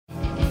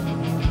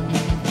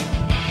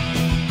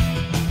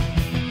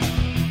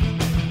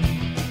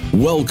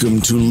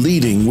Welcome to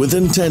Leading with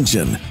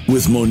Intention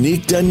with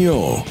Monique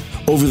Dagneau.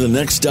 Over the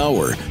next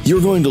hour,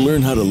 you're going to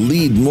learn how to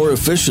lead more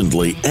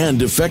efficiently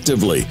and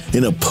effectively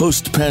in a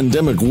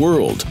post-pandemic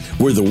world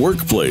where the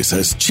workplace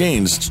has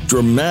changed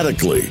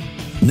dramatically.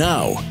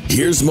 Now,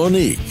 here's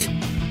Monique.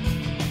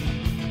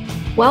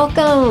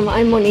 Welcome.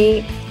 I'm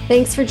Monique.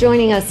 Thanks for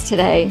joining us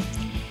today.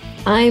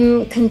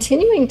 I'm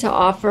continuing to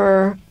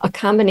offer a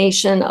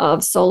combination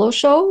of solo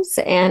shows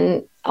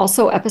and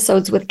also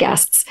episodes with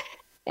guests.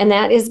 And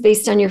that is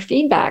based on your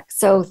feedback.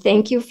 So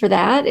thank you for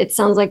that. It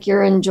sounds like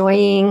you're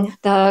enjoying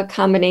the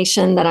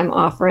combination that I'm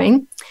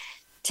offering.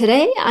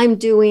 Today, I'm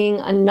doing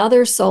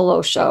another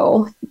solo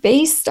show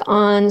based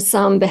on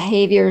some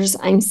behaviors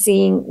I'm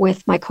seeing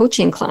with my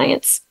coaching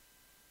clients.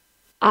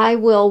 I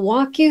will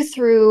walk you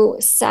through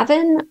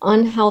 7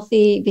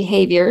 unhealthy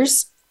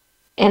behaviors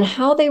and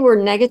how they were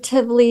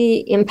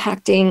negatively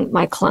impacting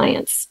my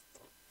clients.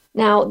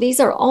 Now, these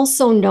are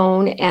also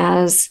known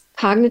as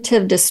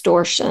cognitive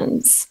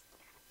distortions.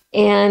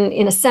 And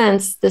in a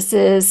sense, this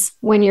is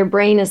when your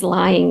brain is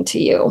lying to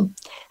you.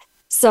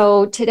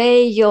 So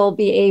today you'll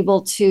be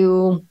able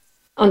to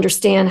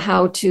understand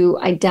how to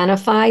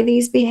identify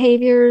these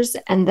behaviors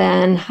and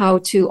then how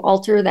to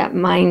alter that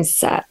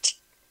mindset.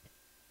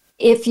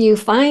 If you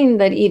find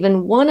that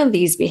even one of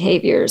these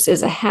behaviors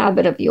is a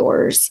habit of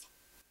yours,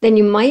 then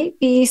you might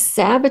be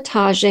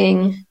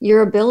sabotaging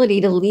your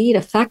ability to lead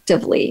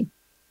effectively.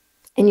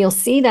 And you'll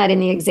see that in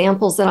the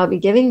examples that I'll be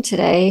giving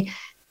today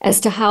as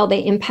to how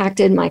they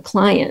impacted my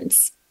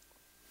clients.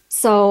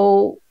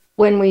 So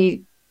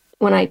when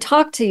I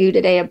talk to you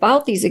today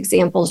about these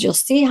examples, you'll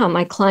see how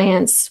my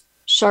clients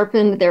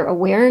sharpened their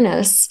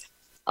awareness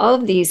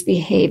of these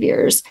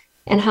behaviors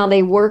and how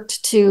they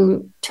worked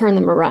to turn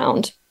them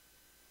around.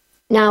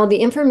 Now, the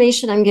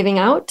information I'm giving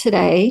out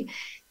today,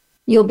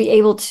 you'll be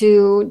able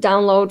to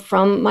download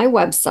from my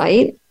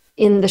website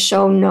in the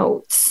show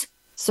notes.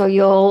 So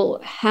you'll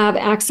have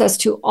access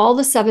to all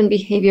the 7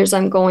 behaviors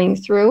I'm going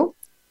through,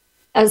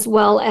 as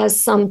well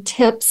as some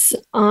tips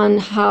on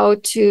how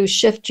to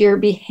shift your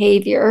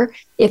behavior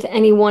if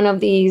any one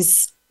of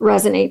these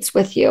resonates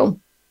with you.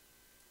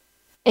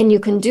 And you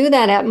can do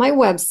that at my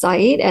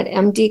website at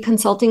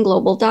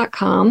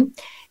mdconsultingglobal.com,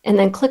 and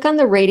then click on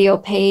the radio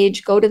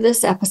page, go to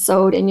this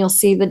episode, and you'll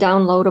see the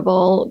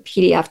downloadable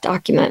PDF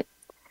document.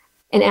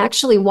 And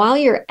actually, while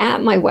you're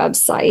at my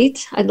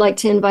website, I'd like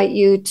to invite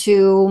you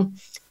to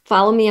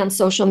follow me on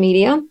social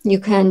media. You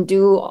can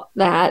do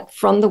that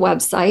from the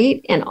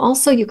website. And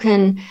also you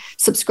can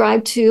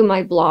subscribe to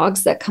my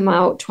blogs that come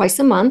out twice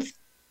a month.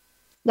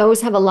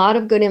 Those have a lot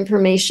of good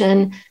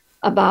information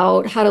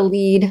about how to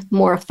lead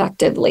more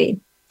effectively.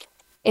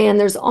 And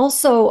there's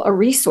also a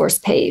resource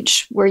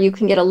page where you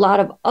can get a lot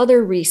of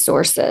other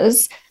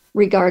resources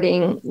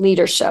regarding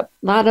leadership,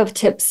 a lot of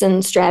tips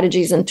and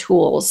strategies and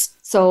tools.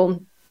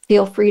 So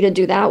feel free to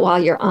do that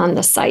while you're on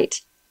the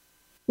site.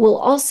 We'll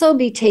also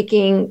be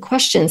taking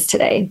questions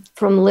today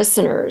from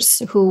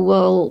listeners who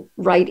will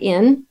write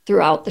in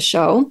throughout the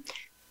show.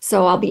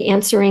 So I'll be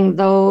answering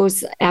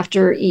those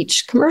after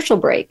each commercial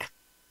break.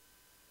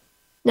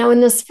 Now,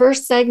 in this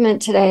first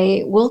segment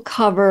today, we'll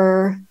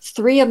cover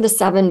 3 of the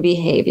 7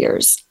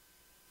 behaviors: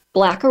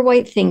 black or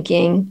white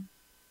thinking,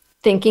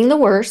 thinking the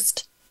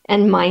worst,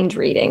 and mind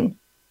reading.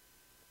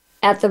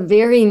 At the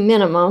very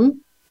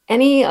minimum,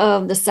 any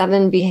of the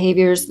 7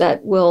 behaviors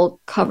that we'll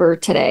cover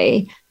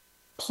today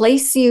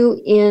place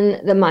you in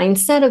the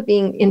mindset of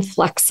being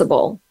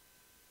inflexible.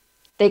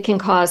 They can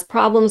cause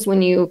problems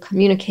when you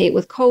communicate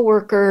with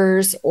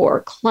coworkers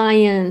or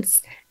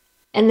clients,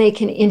 and they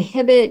can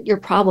inhibit your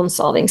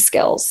problem-solving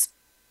skills.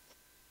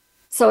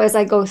 So as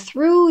I go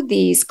through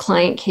these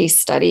client case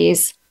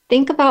studies,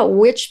 think about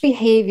which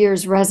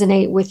behaviors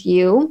resonate with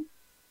you.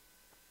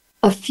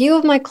 A few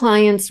of my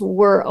clients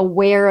were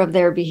aware of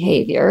their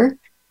behavior,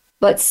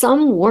 but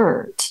some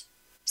weren't.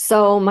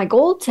 So my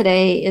goal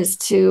today is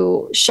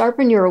to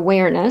sharpen your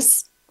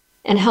awareness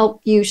and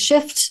help you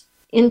shift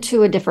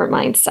into a different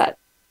mindset.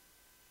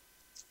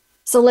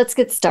 So let's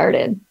get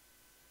started.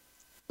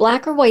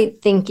 Black or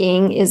white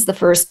thinking is the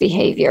first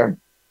behavior.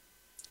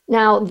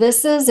 Now,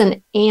 this is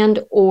an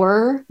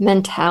and/or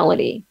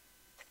mentality,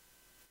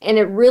 and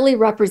it really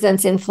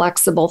represents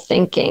inflexible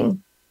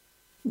thinking.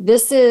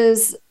 This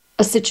is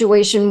a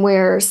situation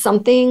where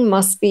something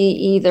must be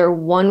either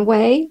one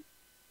way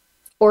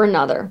or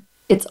another.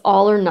 It's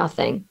all or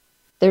nothing.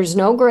 There's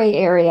no gray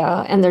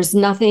area, and there's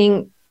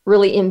nothing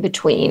really in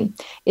between.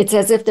 It's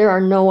as if there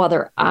are no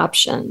other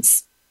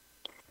options.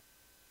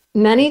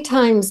 Many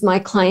times my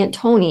client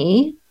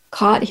Tony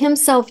caught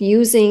himself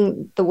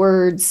using the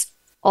words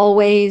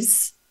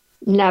always,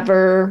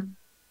 never,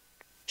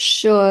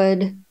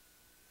 should,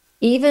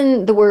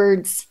 even the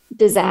words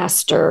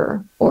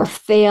disaster or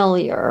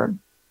failure.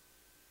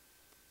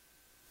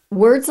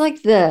 Words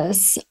like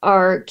this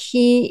are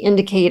key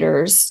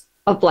indicators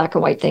of black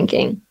and white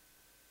thinking.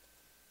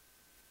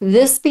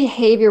 This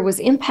behavior was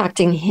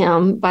impacting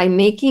him by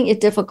making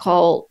it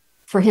difficult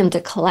for him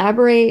to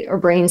collaborate or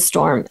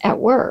brainstorm at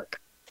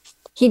work.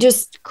 He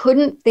just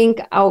couldn't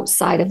think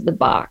outside of the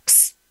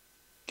box.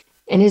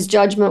 and his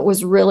judgment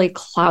was really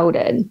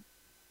clouded.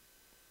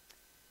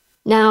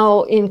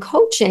 Now, in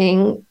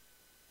coaching,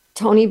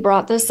 Tony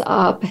brought this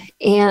up,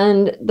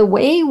 and the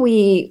way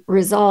we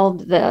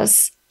resolved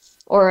this,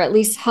 or at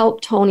least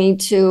helped Tony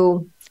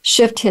to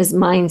shift his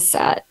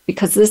mindset,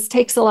 because this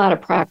takes a lot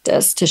of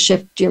practice to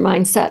shift your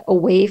mindset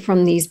away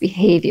from these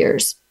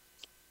behaviors.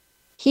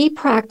 He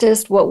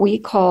practiced what we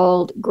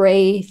called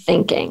gray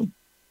thinking.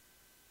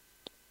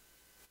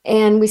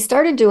 And we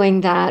started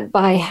doing that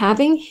by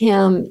having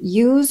him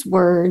use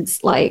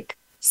words like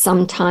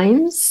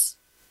sometimes,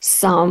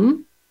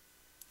 some,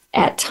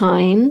 at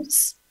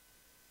times.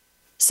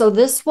 So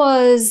this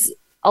was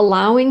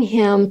allowing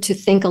him to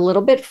think a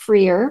little bit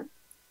freer.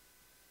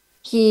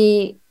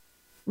 He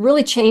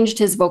really changed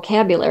his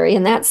vocabulary,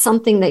 and that's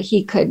something that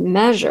he could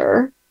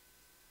measure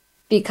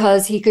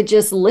because he could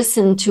just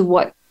listen to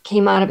what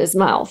came out of his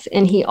mouth.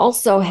 And he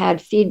also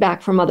had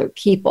feedback from other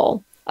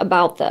people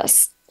about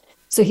this.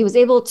 So he was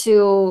able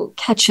to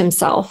catch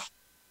himself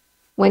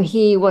when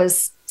he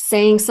was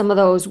saying some of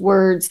those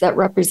words that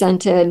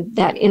represented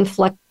that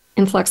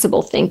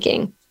inflexible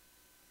thinking.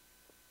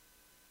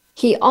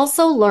 He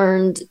also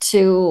learned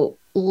to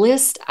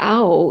list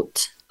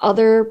out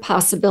other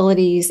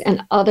possibilities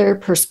and other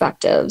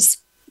perspectives.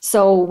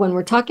 So when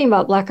we're talking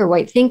about black or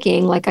white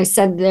thinking, like I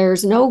said,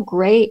 there's no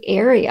gray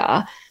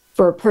area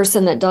for a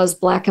person that does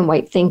black and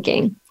white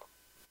thinking.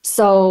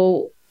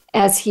 So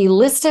as he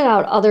listed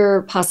out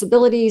other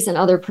possibilities and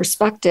other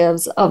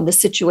perspectives of the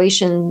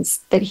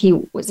situations that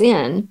he was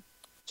in,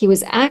 he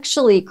was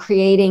actually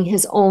creating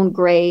his own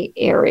gray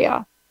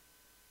area.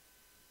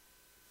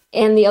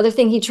 And the other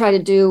thing he tried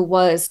to do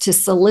was to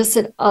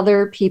solicit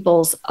other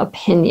people's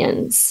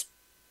opinions.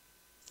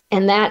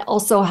 And that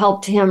also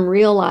helped him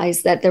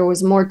realize that there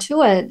was more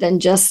to it than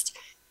just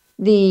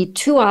the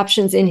two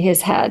options in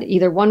his head,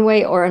 either one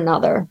way or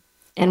another.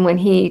 And when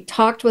he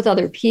talked with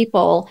other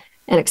people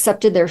and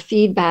accepted their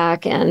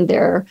feedback and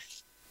their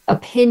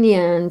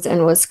opinions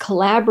and was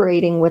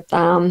collaborating with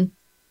them,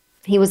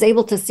 he was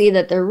able to see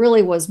that there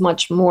really was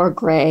much more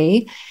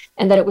gray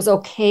and that it was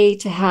okay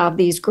to have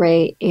these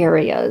gray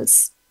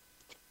areas.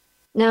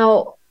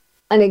 Now,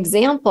 an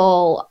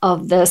example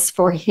of this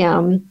for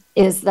him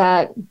is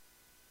that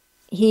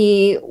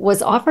he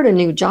was offered a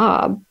new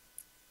job,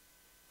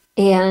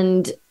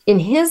 and in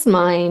his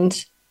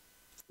mind,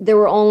 there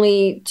were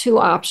only two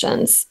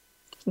options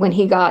when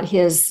he got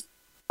his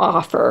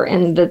offer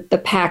and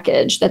the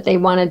package that they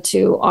wanted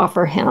to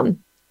offer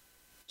him.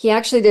 He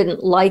actually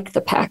didn't like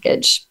the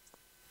package.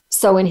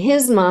 So in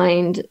his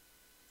mind,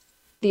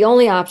 the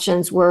only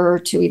options were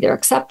to either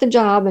accept the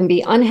job and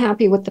be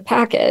unhappy with the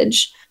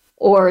package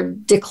or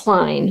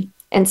decline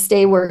and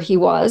stay where he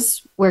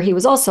was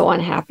also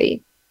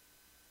unhappy.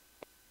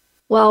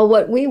 Well,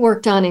 what we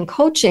worked on in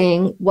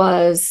coaching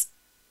was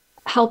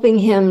helping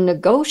him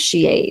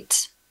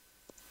negotiate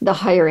the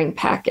hiring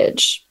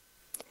package.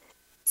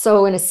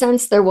 So in a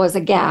sense, there was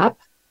a gap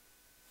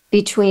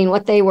between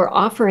what they were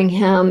offering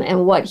him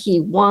and what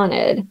he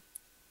wanted.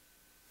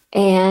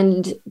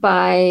 And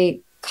by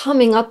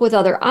coming up with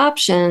other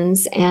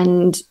options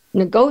and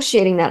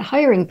negotiating that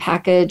hiring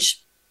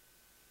package,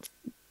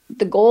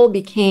 the goal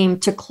became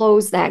to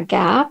close that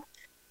gap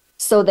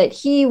so that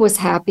he was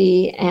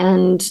happy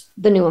and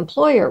the new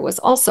employer was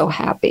also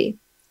happy.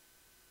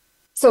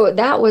 So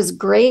that was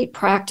great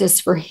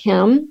practice for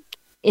him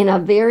in a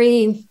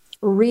very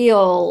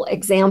real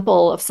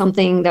example of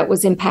something that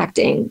was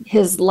impacting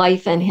his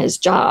life and his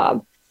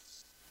job,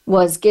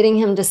 was getting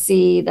him to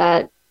see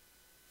that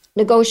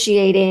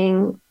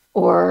negotiating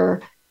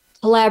or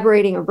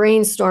collaborating or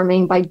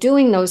brainstorming, by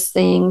doing those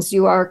things,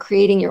 you are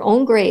creating your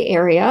own gray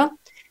area,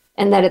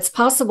 and that it's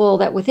possible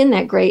that within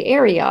that gray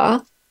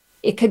area,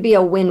 it could be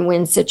a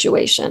win-win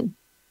situation.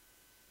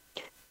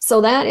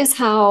 So that is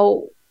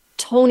how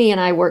Tony and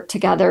I work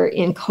together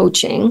in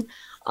coaching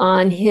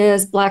on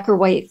his black or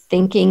white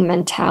thinking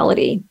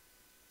mentality.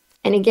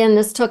 And again,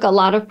 this took a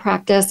lot of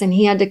practice, and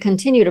he had to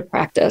continue to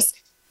practice,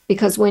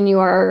 because when you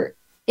are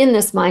in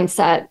this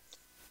mindset,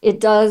 it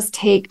does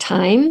take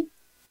time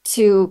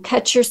to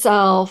catch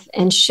yourself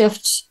and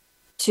shift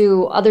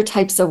to other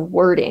types of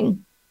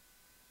wording.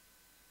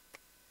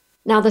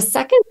 Now, the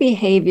second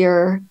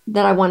behavior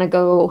that I want to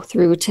go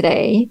through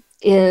today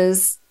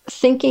is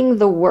thinking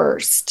the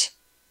worst.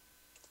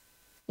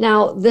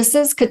 Now, this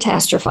is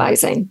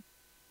catastrophizing.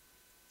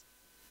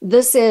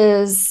 This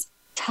is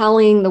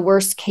telling the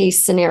worst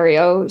case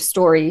scenario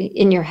story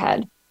in your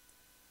head.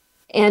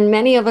 And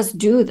many of us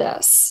do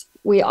this.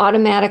 We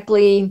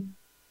automatically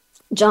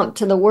jump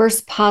to the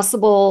worst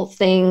possible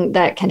thing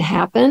that can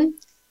happen,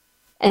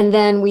 and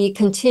then we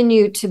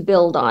continue to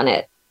build on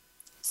it.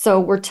 So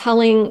we're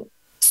telling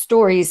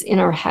stories in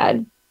our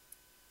head.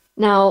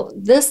 Now,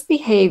 this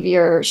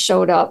behavior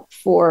showed up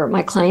for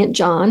my client,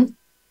 John,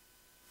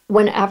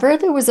 whenever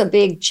there was a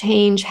big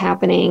change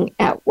happening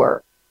at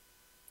work.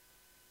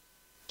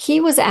 He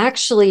was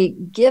actually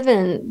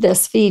given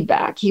this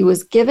feedback. He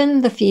was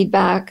given the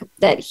feedback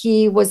that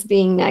he was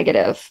being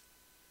negative.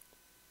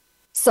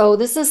 So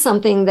this is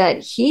something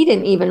that he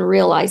didn't even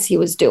realize he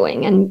was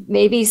doing. And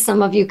maybe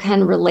some of you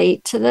can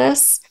relate to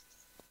this,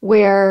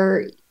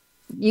 where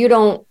you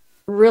don't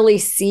really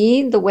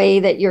see the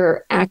way that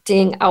you're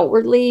acting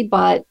outwardly,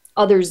 but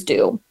others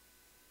do.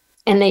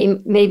 And they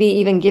maybe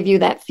even give you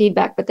that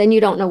feedback, but then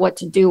you don't know what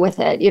to do with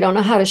it. You don't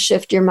know how to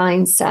shift your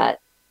mindset.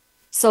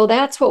 So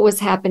that's what was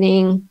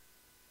happening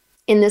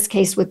in this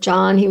case with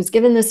John. He was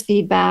given this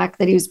feedback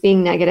that he was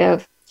being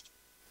negative.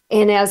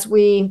 And as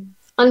we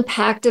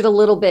unpacked it a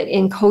little bit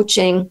in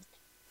coaching,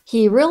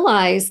 he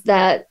realized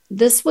that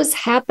this was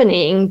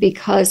happening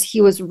because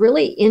he was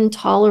really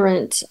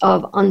intolerant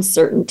of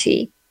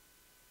uncertainty.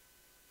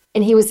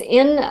 And he was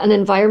in an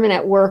environment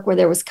at work where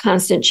there was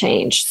constant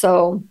change.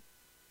 So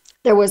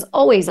there was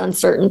always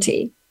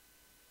uncertainty.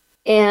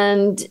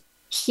 And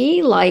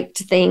he liked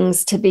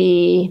things to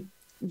be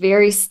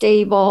very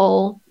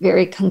stable,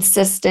 very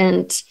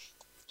consistent.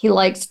 He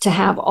liked to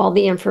have all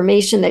the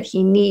information that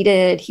he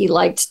needed. He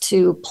liked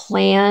to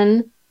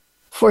plan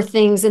for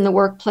things in the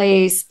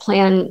workplace,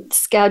 plan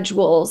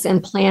schedules,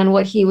 and plan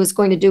what he was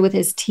going to do with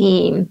his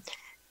team.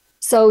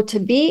 So to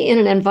be in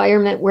an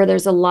environment where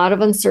there's a lot of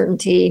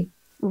uncertainty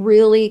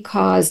really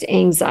caused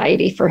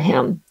anxiety for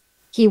him.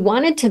 He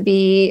wanted to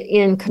be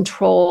in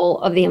control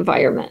of the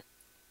environment.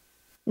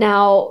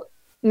 Now,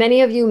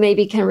 many of you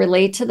maybe can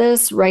relate to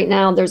this. Right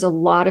now, there's a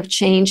lot of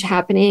change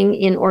happening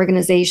in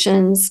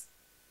organizations,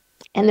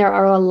 and there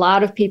are a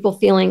lot of people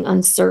feeling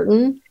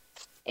uncertain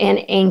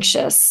and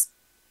anxious.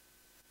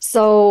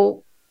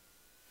 So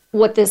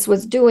what this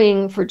was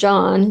doing for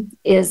John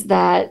is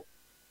that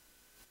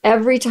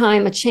every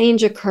time a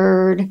change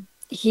occurred,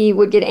 he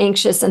would get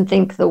anxious and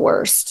think the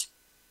worst.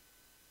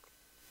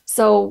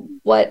 So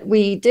what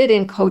we did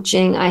in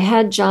coaching, I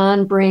had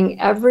John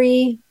bring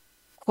every,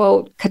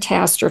 quote,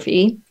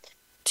 catastrophe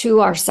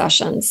to our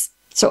sessions.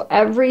 So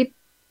every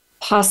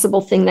possible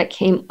thing that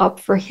came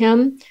up for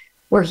him,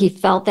 where he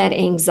felt that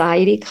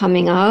anxiety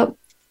coming up,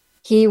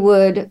 he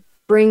would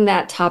bring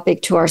that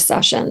topic to our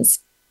sessions.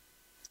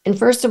 And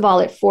first of all,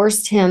 it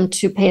forced him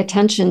to pay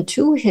attention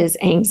to his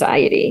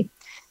anxiety,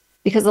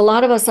 because a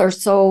lot of us are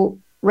so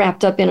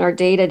wrapped up in our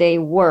day-to-day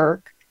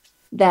work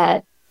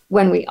that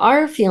when we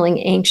are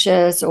feeling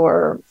anxious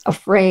or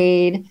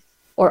afraid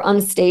or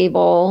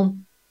unstable,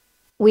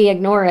 we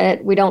ignore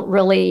it. We don't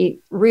really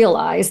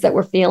realize that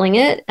we're feeling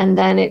it, and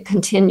then it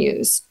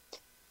continues.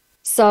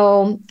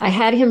 So I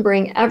had him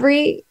bring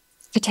every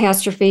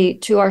catastrophe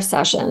to our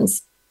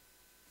sessions,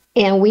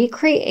 and we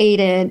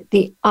created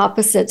the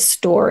opposite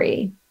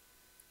story.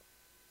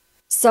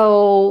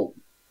 So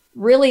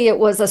really, it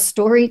was a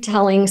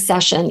storytelling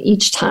session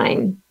each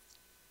time.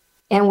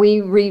 And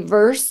we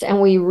reversed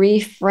and we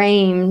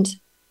reframed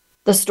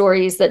the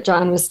stories that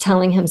John was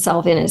telling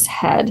himself in his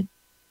head.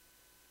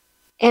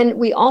 And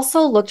we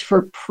also looked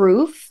for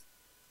proof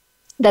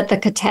that the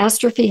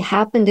catastrophe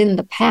happened in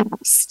the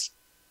past.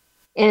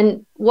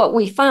 And what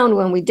we found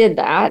when we did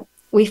that,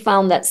 we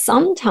found that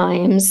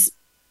sometimes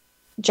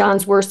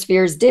John's worst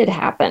fears did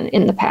happen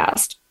in the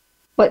past,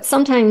 but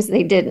sometimes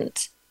they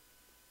didn't.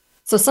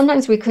 So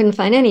sometimes we couldn't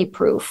find any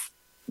proof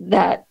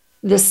that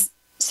this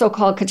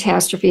so-called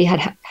catastrophe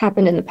had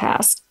happened in the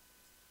past.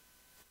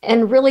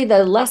 And really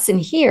the lesson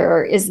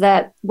here is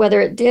that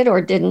whether it did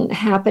or didn't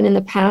happen in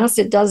the past,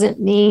 it doesn't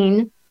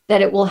mean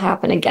that it will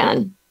happen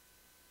again.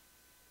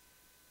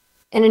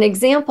 And an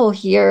example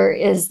here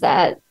is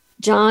that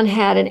John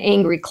had an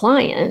angry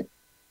client,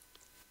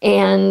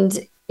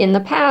 and in the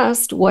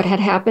past, what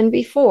had happened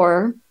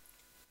before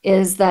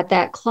is that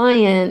that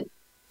client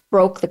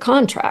broke the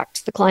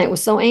contract. The client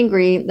was so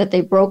angry that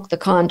they broke the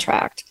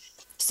contract.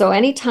 So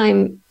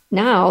anytime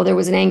now there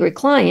was an angry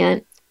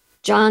client,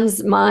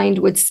 John's mind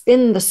would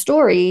spin the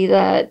story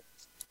that,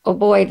 oh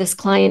boy, this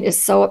client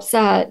is so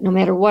upset. No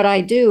matter what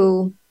I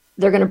do,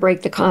 they're going to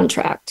break the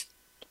contract.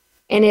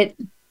 And it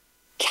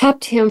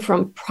kept him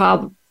from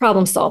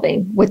problem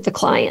solving with the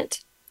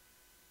client,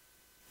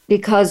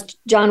 because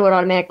John would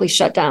automatically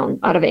shut down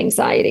out of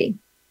anxiety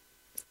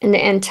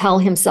and tell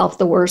himself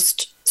the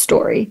worst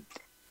story.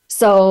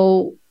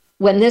 So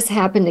when this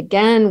happened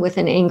again with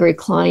an angry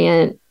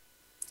client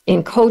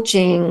in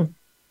coaching,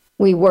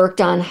 we worked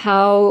on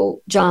how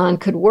John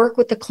could work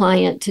with the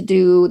client to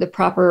do the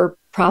proper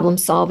problem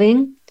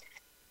solving,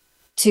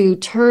 to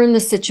turn the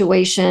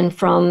situation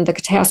from the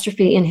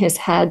catastrophe in his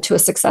head to a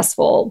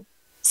successful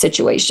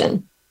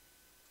situation.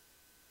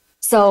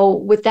 So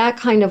with that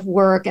kind of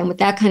work and with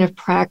that kind of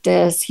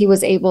practice, he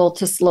was able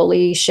to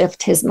slowly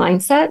shift his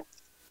mindset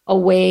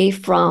away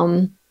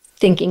from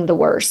thinking the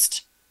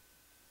worst.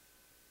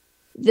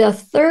 The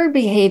third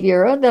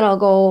behavior that I'll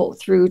go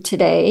through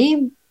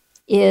today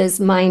is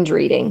mind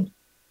reading.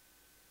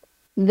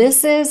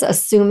 This is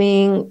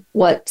assuming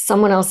what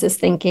someone else is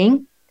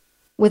thinking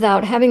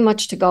without having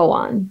much to go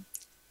on.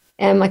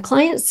 And my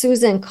client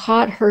Susan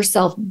caught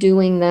herself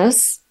doing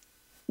this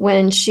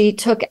when she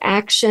took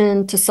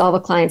action to solve a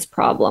client's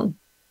problem.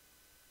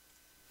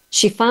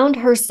 She found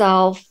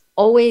herself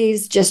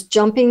always just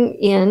jumping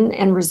in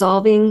and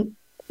resolving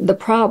the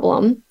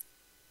problem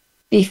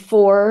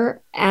before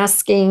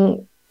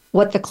asking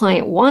what the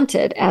client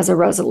wanted as a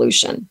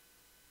resolution.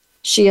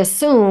 She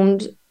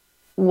assumed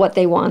what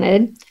they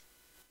wanted,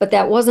 but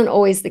that wasn't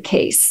always the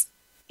case.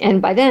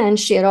 And by then,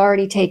 she had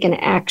already taken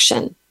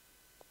action.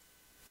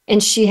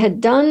 And she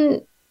had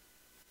done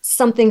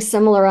something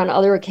similar on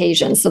other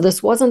occasions. So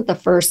this wasn't the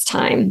first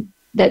time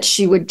that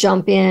she would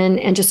jump in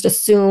and just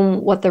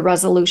assume what the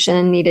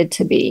resolution needed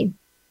to be.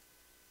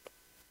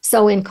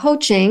 So in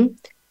coaching,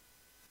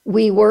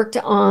 we worked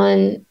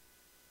on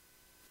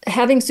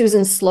having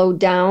Susan slow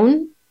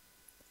down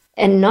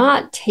and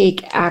not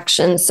take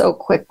action so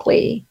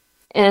quickly.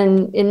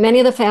 And in many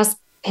of the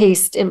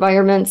fast-paced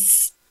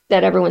environments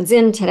that everyone's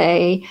in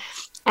today,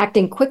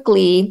 acting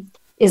quickly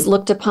is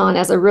looked upon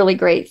as a really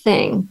great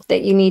thing,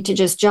 that you need to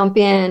just jump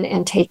in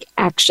and take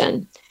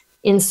action.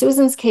 In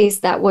Susan's case,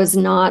 that was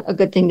not a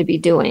good thing to be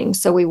doing.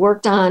 So we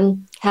worked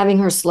on having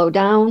her slow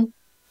down,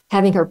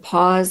 having her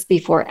pause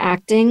before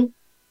acting,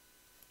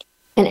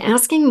 and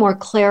asking more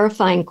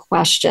clarifying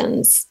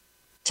questions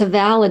to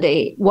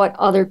validate what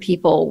other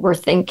people were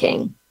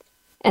thinking.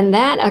 And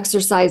that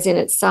exercise in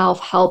itself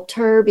helped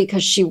her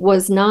because she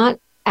was not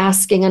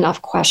asking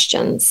enough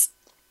questions.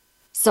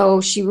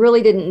 So she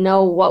really didn't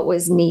know what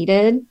was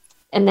needed,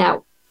 and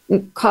that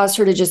caused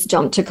her to just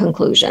jump to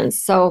conclusions.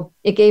 So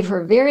it gave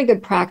her very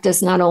good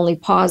practice, not only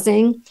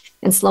pausing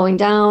and slowing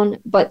down,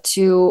 but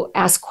to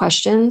ask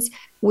questions,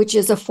 which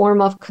is a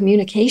form of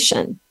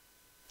communication.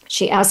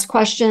 She asked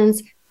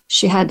questions,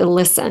 she had to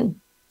listen,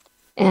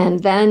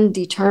 and then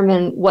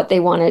determine what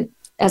they wanted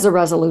as a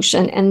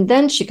resolution, and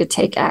then she could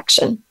take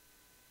action.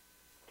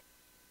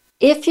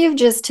 If you've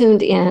just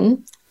tuned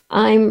in,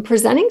 I'm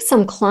presenting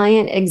some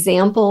client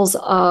examples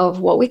of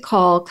what we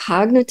call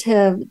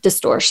cognitive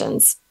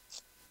distortions.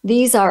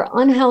 These are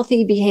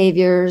unhealthy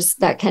behaviors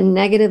that can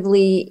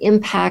negatively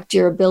impact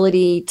your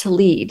ability to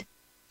lead.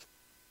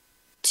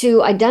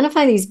 To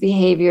identify these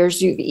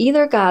behaviors, you've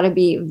either got to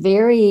be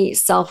very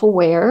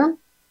self-aware,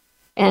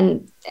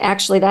 and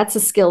actually that's a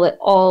skill that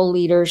all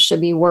leaders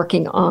should be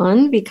working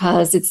on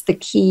because it's the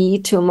key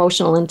to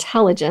emotional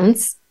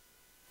intelligence,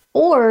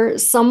 or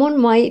someone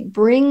might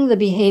bring the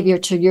behavior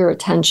to your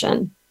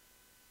attention.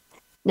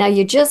 Now,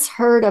 you just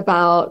heard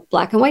about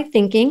black and white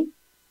thinking,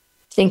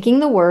 thinking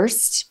the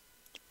worst,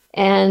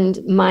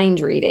 and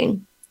mind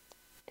reading,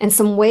 and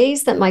some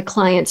ways that my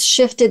clients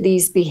shifted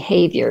these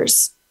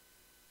behaviors.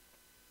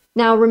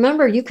 Now,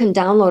 remember, you can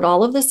download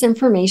all of this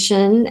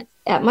information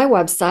at my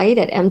website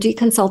at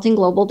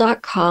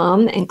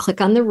mdconsultingglobal.com and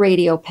click on the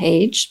radio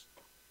page.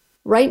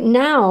 Right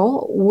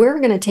now, we're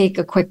going to take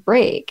a quick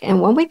break.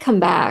 And when we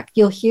come back,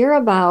 you'll hear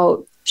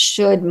about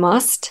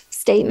should-must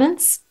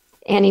statements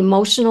and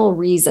emotional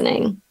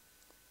reasoning.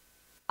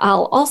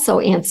 I'll also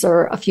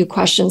answer a few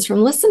questions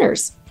from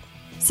listeners.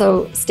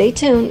 So stay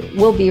tuned.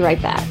 We'll be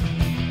right back.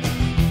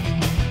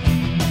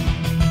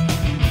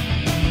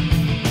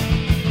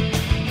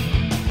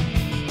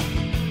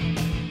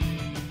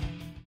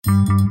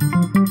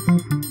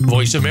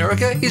 Voice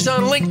America is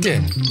on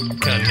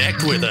LinkedIn.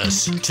 Connect with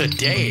us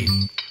today.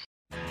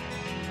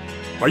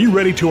 Are you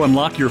ready to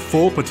unlock your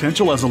full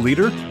potential as a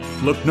leader?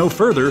 Look no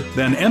further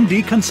than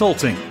MD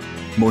Consulting.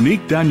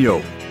 Monique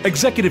Dagneau,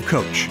 executive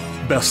coach,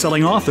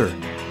 best-selling author,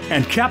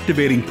 and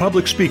captivating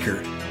public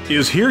speaker,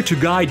 is here to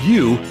guide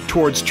you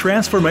towards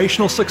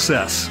transformational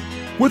success.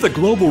 With a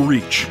global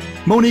reach,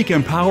 Monique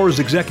empowers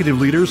executive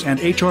leaders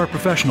and HR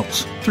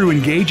professionals through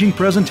engaging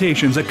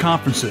presentations at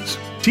conferences,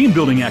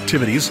 team-building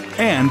activities,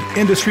 and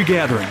industry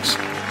gatherings.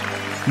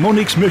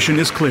 Monique's mission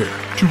is clear: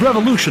 to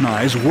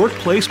revolutionize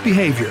workplace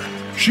behavior.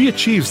 She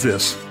achieves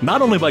this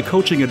not only by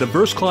coaching a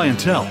diverse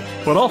clientele,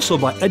 but also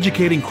by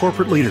educating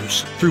corporate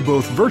leaders through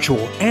both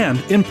virtual and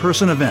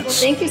in-person events.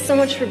 Well, thank you so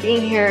much for being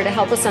here to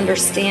help us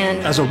understand.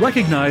 As a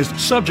recognized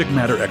subject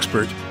matter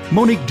expert,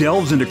 Monique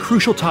delves into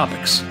crucial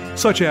topics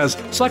such as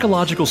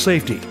psychological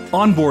safety,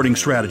 onboarding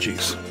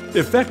strategies,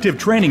 effective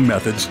training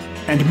methods,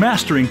 and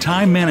mastering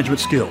time management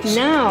skills.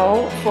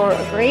 Now for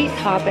a great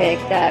topic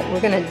that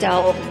we're going to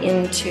delve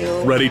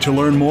into. Ready to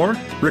learn more?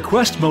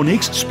 Request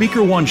Monique's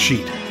Speaker One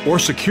Sheet or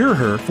secure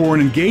her for an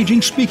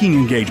engaging speaking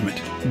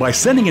engagement by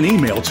sending an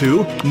email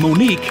to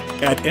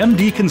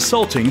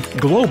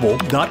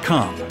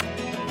monique@mdconsultingglobal.com.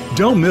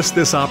 Don't miss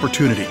this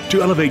opportunity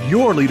to elevate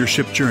your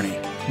leadership journey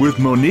with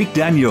Monique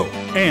Dagneau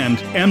and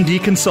MD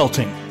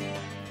Consulting.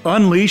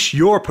 Unleash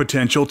your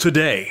potential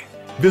today.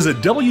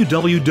 Visit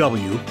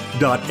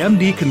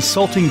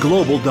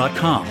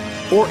www.mdconsultingglobal.com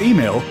or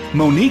email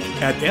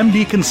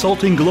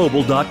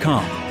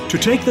monique@mdconsultingglobal.com to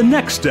take the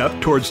next step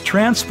towards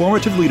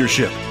transformative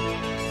leadership.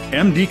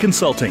 MD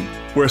Consulting,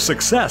 where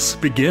success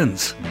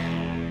begins.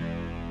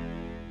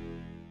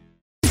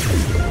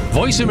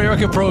 Voice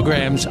America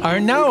programs are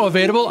now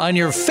available on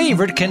your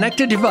favorite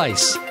connected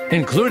device,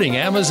 including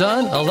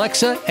Amazon,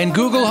 Alexa, and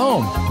Google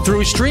Home.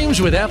 Through streams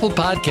with Apple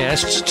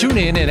Podcasts,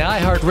 TuneIn, and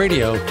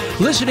iHeartRadio,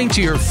 listening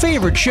to your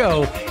favorite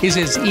show is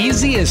as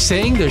easy as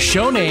saying the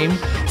show name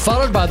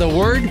followed by the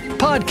word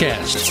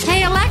podcast.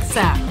 Hey,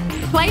 Alexa,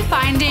 play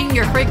Finding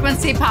Your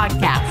Frequency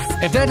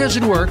podcast. If that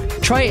doesn't work,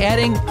 try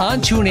adding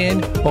on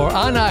TuneIn or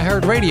on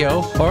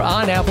iHeartRadio or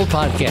on Apple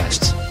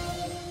Podcasts.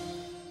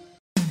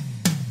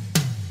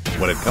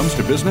 When it comes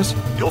to business,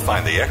 you'll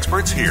find the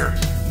experts here.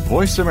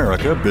 Voice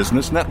America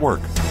Business Network.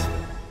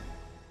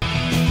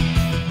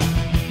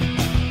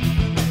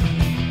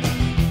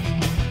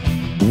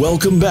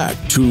 Welcome back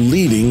to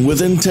Leading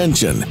with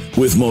Intention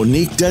with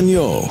Monique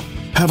Daniot.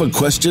 Have a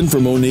question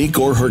for Monique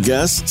or her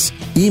guests?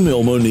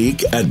 Email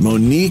Monique at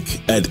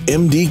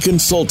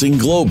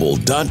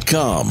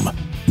mdconsultingglobal.com.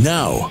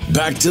 Now,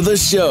 back to the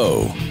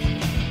show.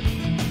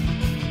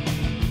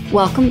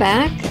 Welcome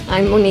back.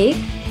 I'm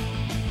Monique.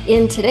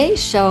 In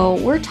today's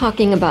show, we're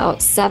talking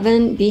about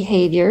 7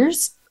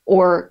 behaviors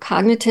or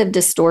cognitive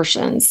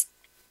distortions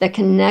that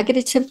can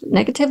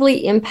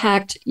negatively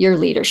impact your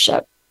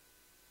leadership.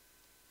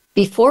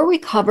 Before we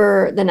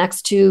cover the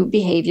next 2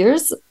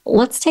 behaviors,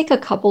 let's take a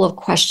couple of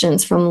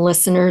questions from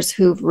listeners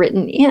who've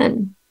written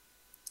in.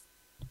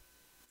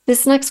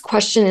 This next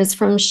question is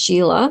from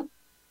Sheila.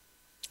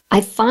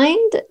 I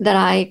find that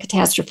I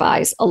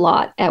catastrophize a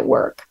lot at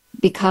work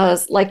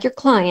because, like your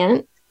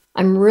client,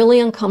 I'm really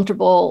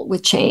uncomfortable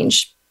with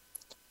change.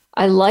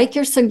 I like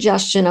your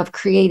suggestion of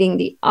creating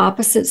the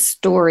opposite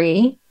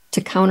story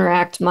to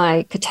counteract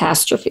my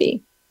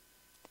catastrophe.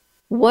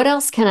 What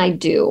else can I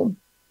do?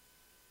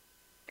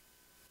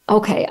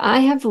 Okay, I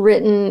have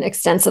written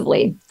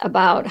extensively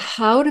about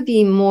how to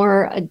be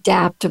more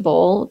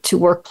adaptable to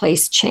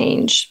workplace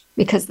change,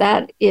 because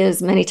that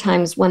is many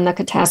times when the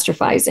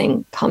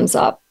catastrophizing comes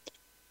up.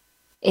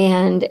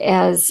 And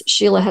as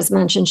Sheila has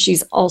mentioned,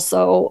 she's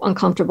also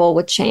uncomfortable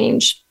with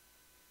change.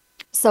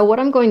 So what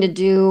I'm going to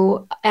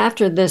do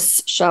after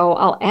this show,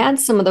 I'll add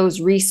some of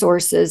those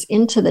resources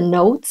into the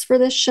notes for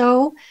this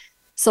show.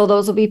 So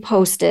those will be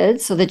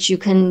posted so that you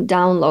can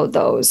download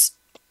those.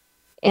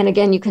 And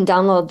again, you can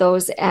download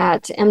those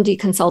at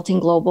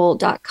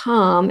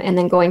mdconsultingglobal.com and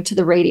then going to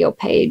the radio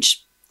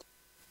page.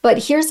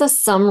 But here's a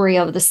summary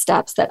of the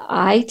steps that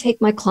I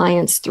take my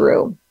clients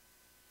through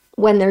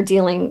when they're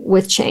dealing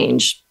with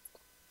change.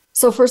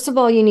 So first of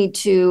all, you need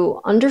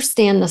to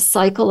understand the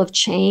cycle of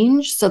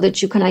change so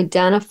that you can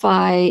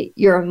identify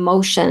your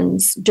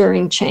emotions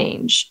during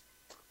change.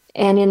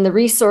 And in the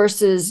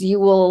resources, you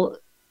will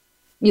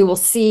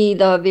see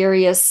the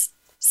various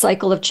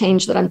cycle of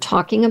change that I'm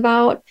talking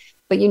about.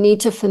 But you need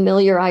to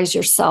familiarize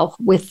yourself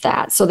with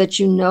that so that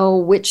you know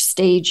which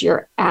stage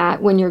you're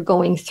at when you're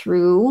going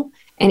through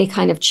any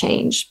kind of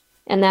change.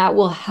 And that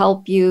will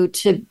help you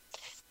to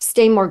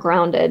stay more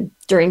grounded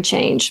during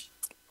change.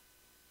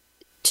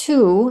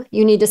 2,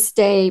 you need to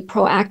stay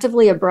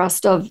proactively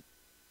abreast of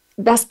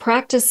best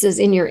practices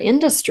in your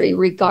industry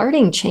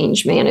regarding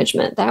change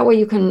management. That way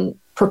you can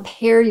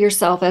prepare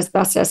yourself as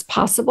best as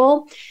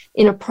possible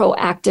in a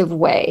proactive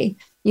way.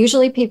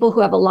 Usually people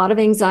who have a lot of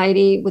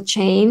anxiety with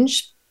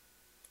change,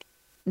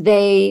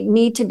 they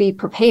need to be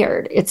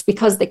prepared. It's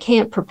because they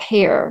can't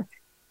prepare.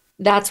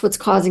 That's what's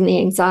causing the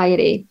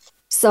anxiety.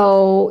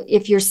 So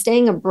if you're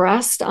staying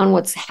abreast on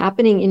what's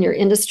happening in your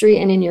industry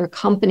and in your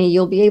company,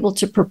 you'll be able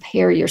to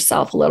prepare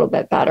yourself a little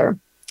bit better.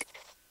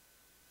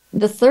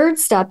 The 3rd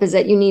step is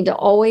that you need to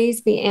always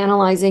be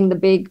analyzing the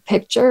big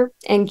picture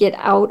and get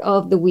out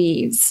of the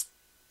weeds.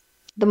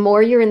 The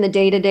more you're in the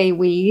day-to-day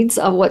weeds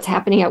of what's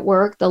happening at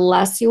work, the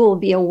less you will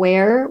be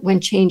aware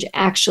when change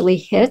actually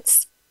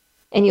hits,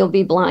 and you'll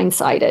be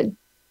blindsided.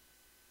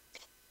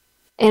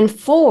 And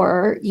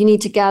 4, you need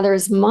to gather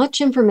as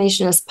much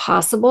information as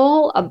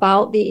possible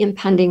about the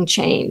impending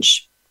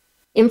change.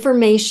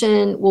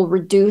 Information will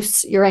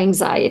reduce your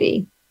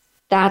anxiety.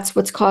 That's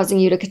what's causing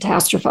you to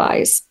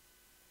catastrophize.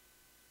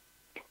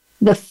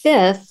 The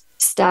 5th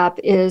step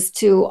is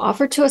to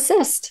offer to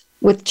assist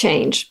with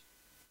change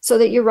so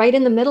that you're right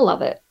in the middle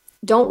of it.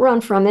 Don't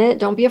run from it.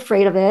 Don't be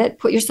afraid of it.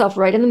 Put yourself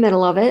right in the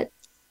middle of it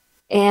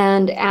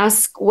and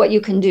ask what you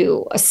can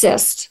do.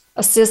 Assist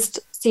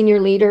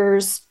senior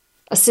leaders,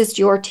 assist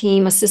your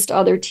team, assist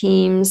other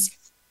teams.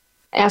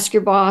 Ask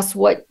your boss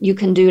what you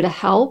can do to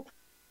help.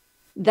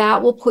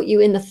 That will put you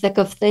in the thick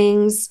of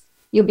things.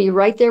 You'll be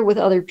right there with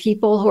other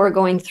people who are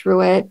going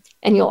through it,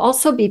 and you'll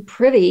also be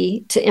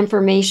privy to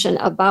information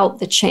about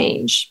the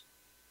change.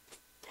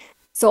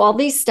 So all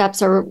these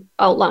steps are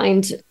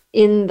outlined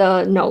in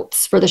the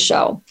notes for the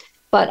show,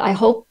 but I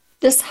hope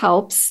this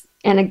helps.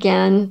 And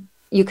again,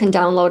 you can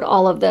download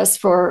all of this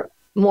for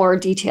more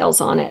details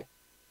on it.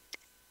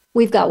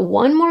 We've got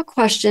one more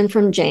question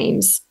from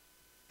James.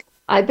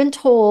 I've been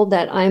told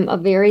that I'm a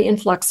very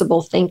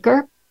inflexible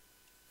thinker.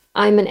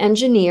 I'm an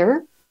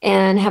engineer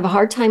and have a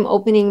hard time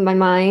opening my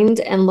mind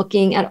and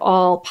looking at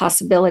all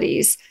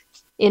possibilities.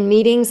 In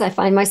meetings, I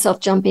find myself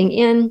jumping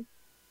in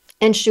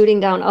and shooting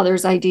down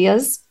others'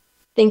 ideas,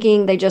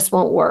 thinking they just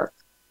won't work.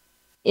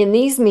 In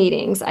these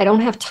meetings, I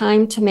don't have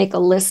time to make a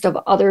list of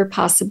other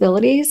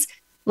possibilities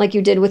like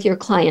you did with your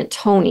client,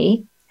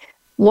 Tony.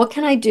 What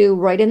can I do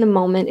right in the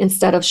moment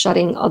instead of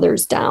shutting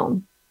others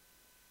down?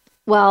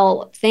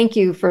 Well, thank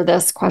you for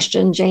this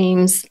question,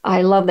 James.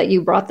 I love that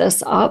you brought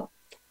this up.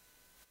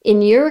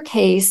 In your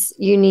case,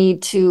 you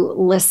need to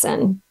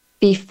listen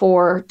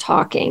before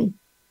talking.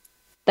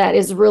 That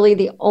is really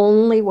the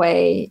only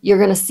way you're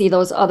going to see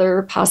those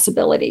other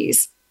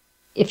possibilities.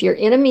 If you're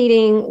in a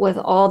meeting with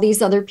all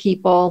these other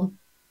people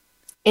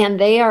and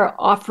they are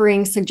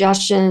offering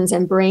suggestions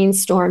and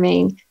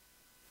brainstorming,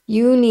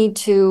 you need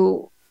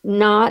to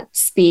not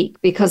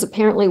speak, because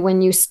apparently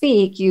when you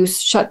speak, you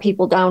shut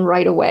people down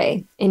right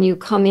away and you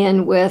come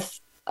in with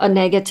a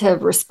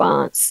negative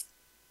response.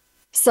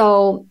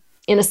 So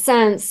in a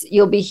sense,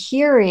 you'll be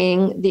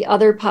hearing the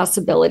other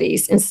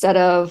possibilities instead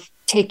of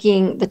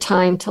taking the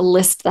time to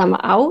list them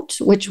out,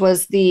 which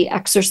was the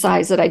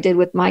exercise that I did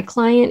with my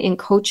client in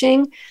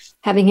coaching,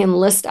 having him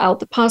list out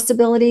the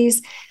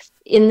possibilities.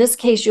 In this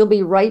case, you'll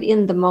be right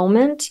in the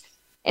moment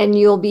and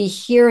you'll be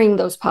hearing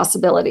those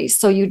possibilities.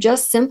 So you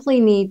just simply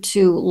need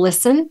to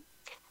listen,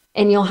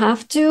 and you'll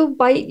have to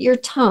bite your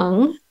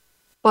tongue,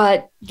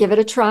 but give it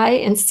a try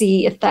and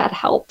see if that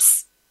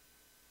helps.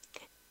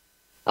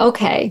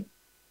 Okay,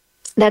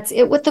 that's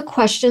it with the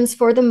questions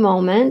for the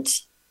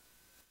moment.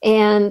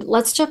 And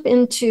let's jump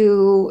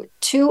into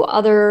 2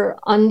 other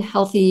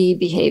unhealthy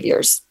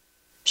behaviors: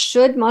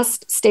 should,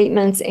 must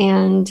statements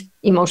and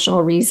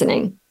emotional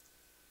reasoning.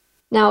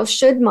 Now,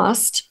 should,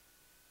 must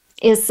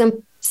is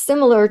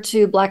similar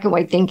to black and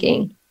white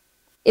thinking.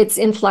 It's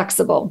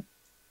inflexible.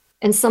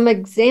 And some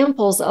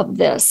examples of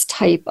this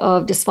type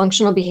of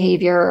dysfunctional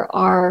behavior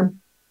are,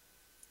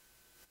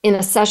 in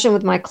a session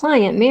with my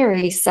client,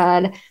 Mary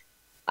said,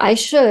 I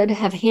should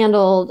have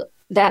handled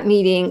that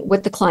meeting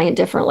with the client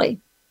differently.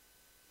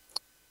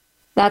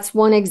 That's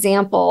one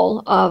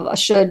example of a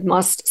should,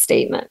 must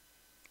statement.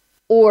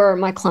 Or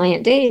my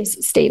client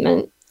Dave's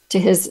statement to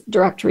his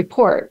direct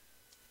report: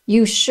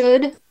 you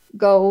should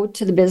go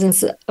to the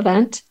business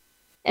event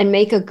and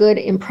make a good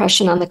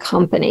impression on the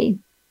company.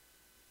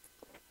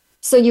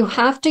 So you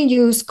have to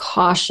use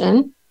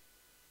caution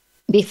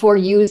before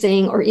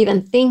using or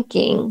even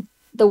thinking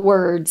the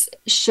words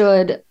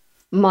should,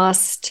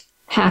 must,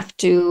 have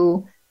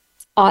to,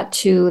 ought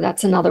to.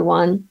 That's another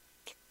one.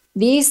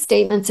 These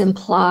statements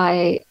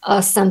imply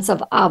a sense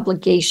of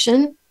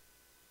obligation,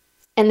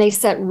 and they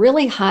set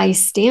really high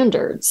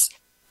standards,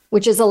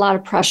 which is a lot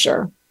of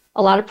pressure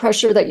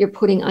that you're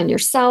putting on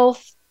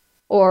yourself,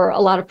 or a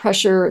lot of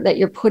pressure that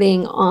you're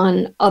putting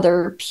on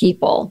other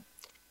people.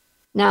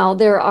 Now,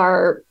 there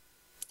are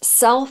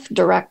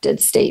self-directed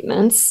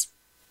statements,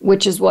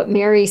 which is what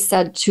Mary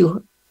said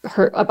to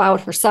her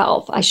about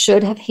herself. I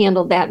should have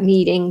handled that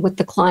meeting with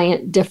the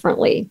client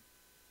differently.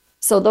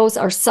 So those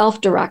are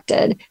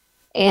self-directed,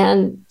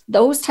 and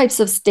those types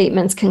of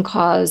statements can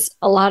cause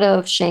a lot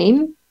of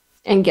shame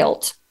and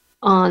guilt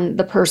on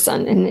the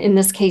person. And in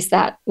this case,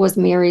 that was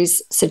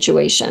Mary's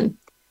situation.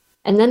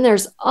 And then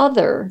there's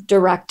other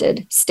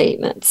directed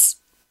statements,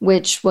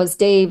 which was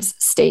Dave's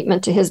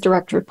statement to his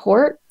direct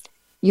report: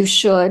 you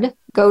should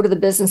go to the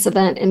business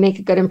event and make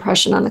a good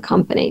impression on the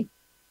company.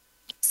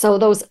 So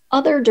those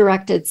other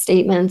directed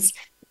statements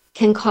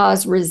can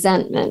cause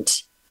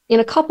resentment in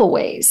a couple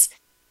ways.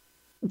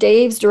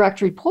 Dave's direct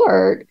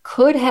report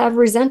could have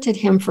resented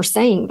him for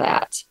saying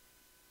that.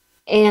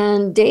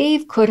 And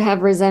Dave could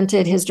have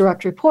resented his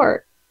direct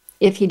report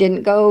if he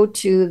didn't go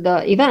to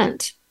the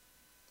event.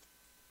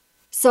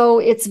 So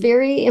it's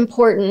very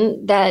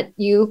important that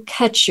you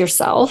catch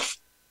yourself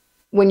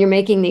when you're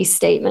making these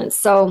statements.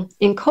 So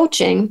in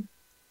coaching,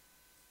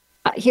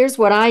 here's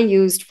what I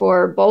used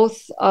for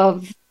both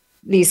of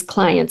these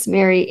clients,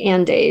 Mary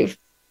and Dave.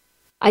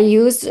 I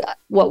used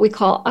what we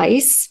call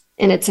ICE,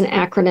 and it's an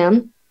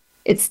acronym.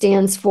 It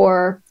stands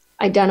for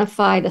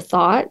identify the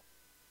thought,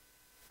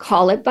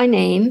 call it by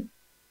name,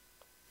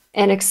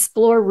 and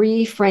explore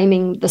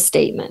reframing the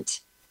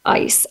statement.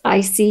 ICE,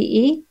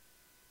 I-C-E.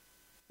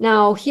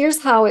 Now,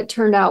 here's how it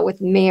turned out with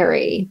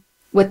Mary,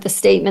 with the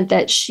statement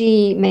that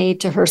she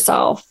made to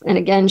herself. And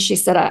again, she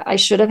said, I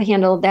should have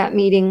handled that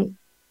meeting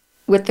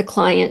with the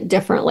client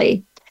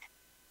differently.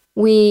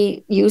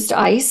 We used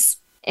ICE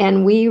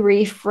and we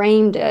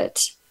reframed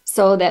it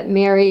so that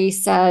Mary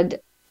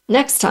said,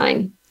 next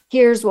time,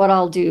 here's what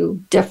I'll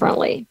do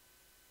differently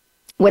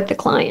with the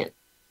client.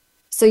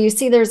 So you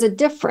see, there's a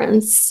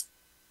difference,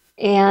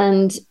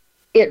 and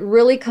it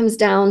really comes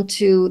down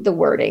to the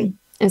wording.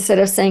 Instead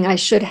of saying, I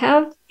should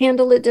have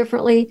handled it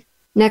differently,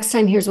 next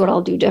time, here's what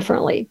I'll do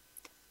differently.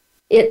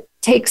 It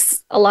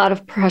takes a lot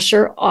of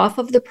pressure off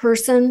of the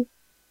person,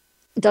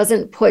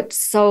 doesn't put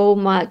so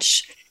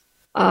much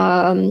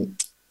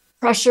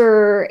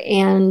pressure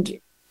and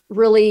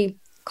really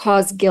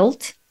cause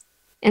guilt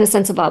and a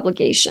sense of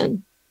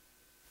obligation.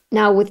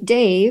 Now with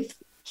Dave,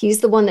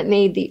 he's the one that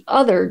made the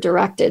other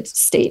directed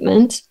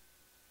statement.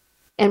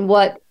 And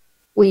what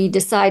we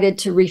decided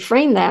to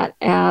reframe that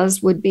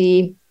as would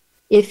be,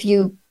 if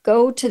you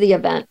go to the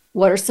event,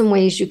 what are some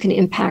ways you can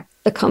impact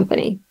the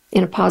company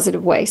in a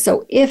positive way?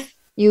 So if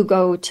you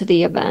go to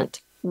the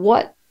event,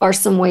 what are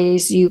some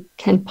ways you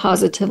can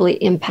positively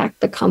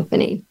impact the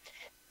company?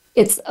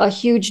 It's a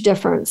huge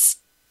difference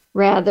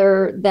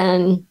rather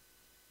than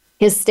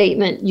his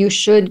statement, you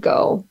should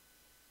go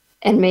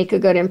and make a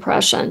good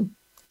impression.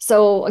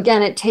 So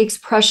again, it takes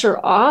pressure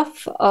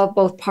off of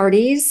both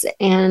parties,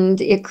 and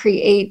it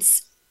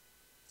creates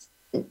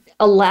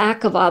a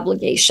lack of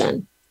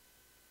obligation.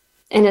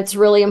 And it's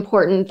really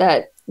important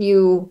that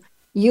you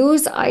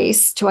use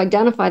ICE to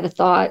identify the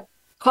thought,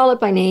 call it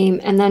by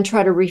name, and then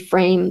try to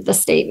reframe the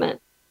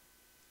statement.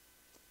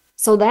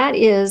 So that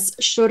is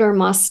should or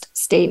must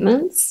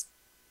statements.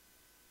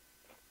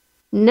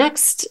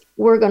 Next,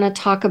 we're going to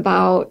talk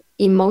about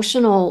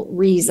emotional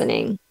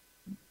reasoning.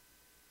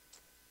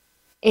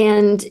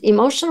 And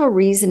emotional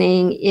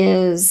reasoning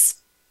is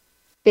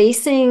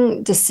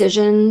basing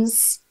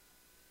decisions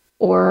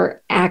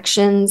or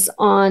actions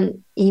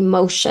on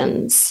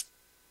emotions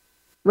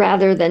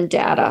rather than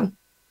data.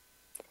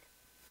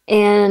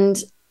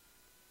 And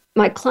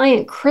my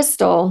client,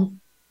 Crystal,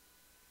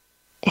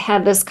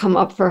 had this come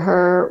up for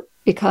her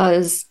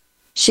because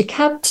she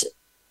kept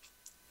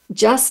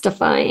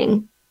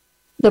justifying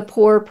the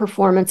poor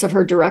performance of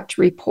her direct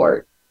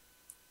report.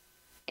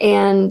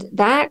 And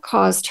that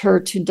caused her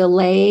to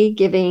delay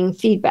giving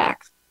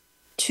feedback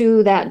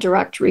to that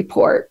direct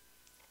report.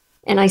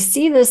 And I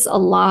see this a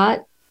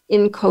lot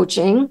in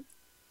coaching.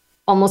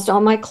 Almost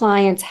all my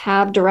clients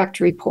have direct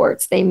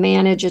reports. They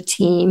manage a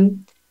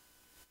team.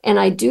 And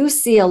I do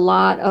see a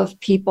lot of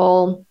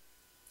people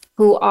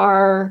who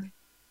are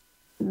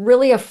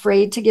really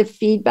afraid to give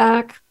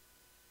feedback,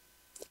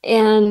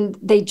 and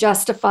they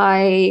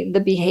justify the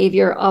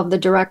behavior of the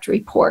direct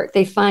report.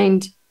 They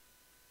find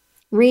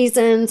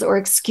reasons or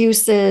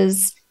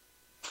excuses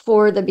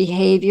for the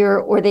behavior,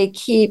 or they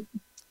keep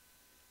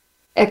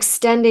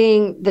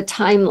extending the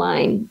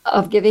timeline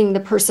of giving the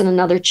person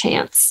another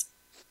chance.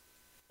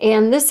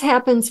 And this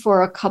happens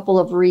for a couple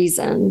of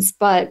reasons.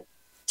 But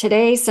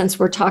today, since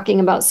we're talking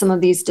about some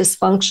of these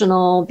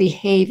dysfunctional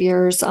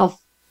behaviors, I'll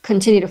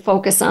continue to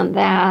focus on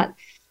that.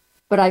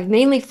 But I've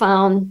mainly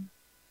found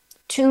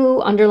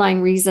two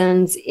underlying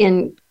reasons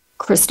in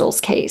Crystal's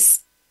case.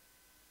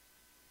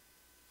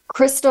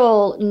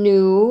 Crystal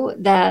knew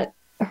that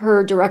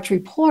her direct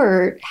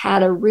report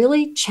had a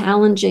really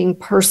challenging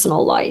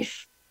personal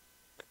life.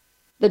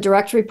 The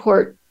direct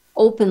report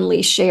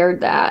openly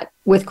shared that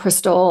with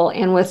Crystal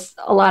and with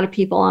a lot of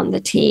people on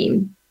the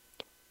team.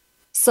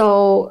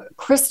 So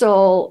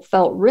Crystal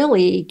felt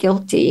really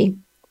guilty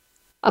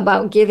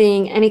about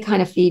giving any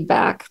kind of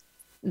feedback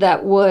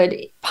that would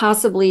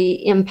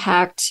possibly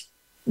impact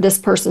this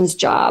person's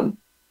job.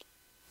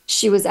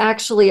 She was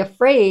actually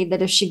afraid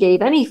that if she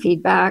gave any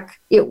feedback,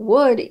 it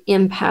would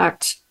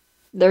impact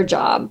their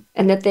job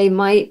and that they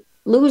might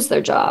lose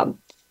their job.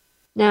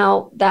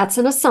 Now, that's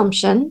an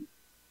assumption,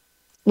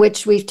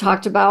 which we've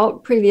talked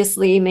about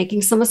previously,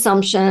 making some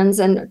assumptions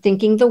and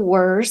thinking the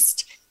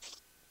worst.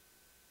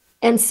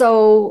 And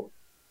so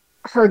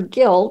her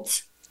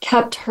guilt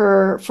kept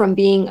her from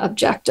being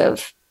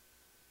objective.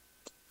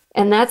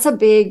 And that's a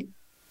big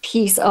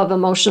piece of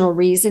emotional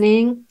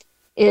reasoning,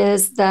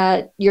 is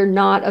that you're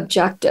not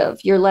objective.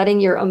 You're letting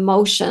your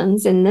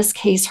emotions, in this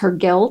case, her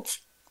guilt,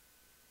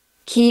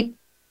 keep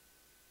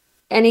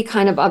any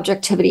kind of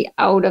objectivity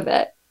out of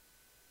it.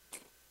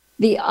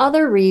 The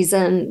other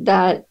reason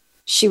that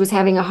she was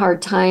having a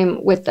hard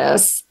time with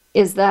this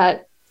is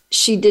that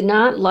she did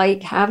not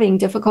like having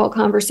difficult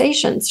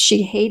conversations.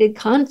 She hated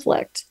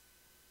conflict.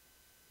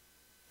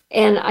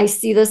 And I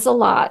see this a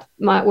lot,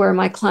 where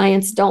my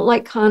clients don't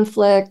like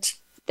conflict.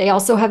 They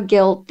also have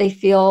guilt. They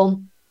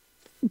feel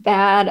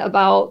bad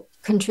about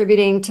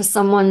contributing to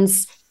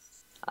someone's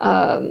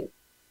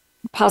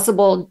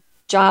possible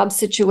job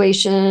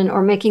situation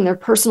or making their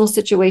personal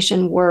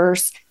situation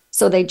worse.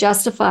 So they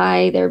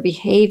justify their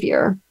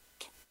behavior.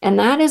 And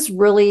that is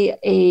really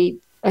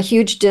a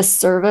huge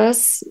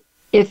disservice.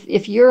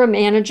 If you're a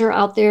manager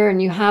out there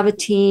and you have a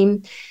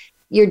team,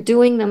 you're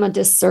doing them a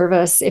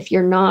disservice if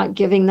you're not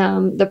giving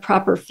them the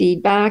proper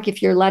feedback,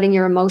 if you're letting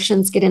your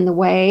emotions get in the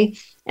way.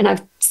 And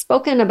I've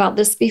spoken about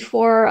this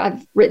before.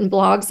 I've written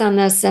blogs on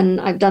this,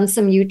 and I've done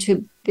some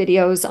YouTube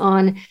videos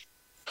on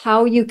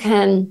how you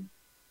can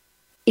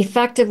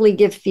effectively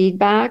give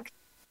feedback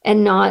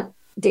and not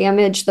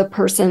damage the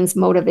person's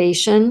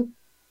motivation.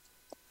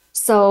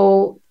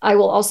 So I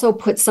will also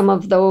put some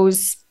of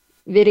those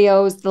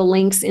videos, the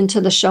links,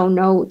 into the show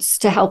notes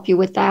to help you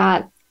with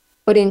that.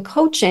 But in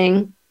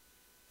coaching,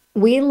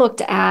 we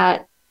looked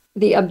at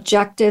the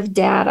objective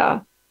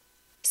data.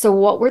 So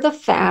what were the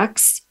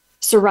facts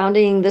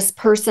surrounding this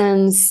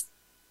person's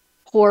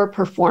poor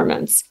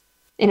performance?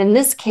 And in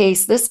this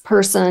case, this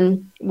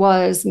person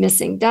was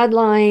missing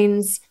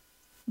deadlines.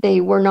 They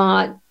were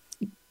not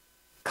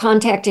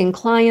contacting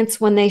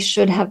clients when they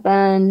should have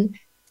been.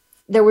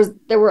 There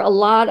were a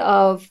lot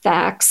of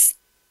facts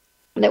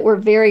that were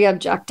very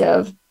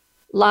objective,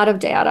 a lot of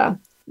data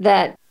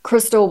that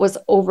Crystal was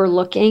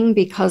overlooking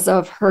because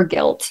of her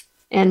guilt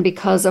and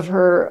because of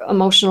her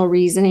emotional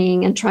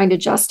reasoning and trying to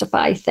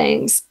justify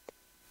things.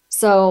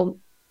 So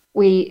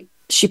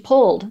she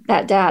pulled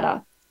that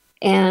data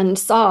and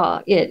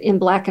saw it in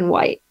black and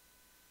white.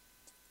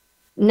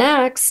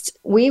 Next,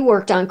 we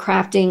worked on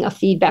crafting a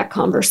feedback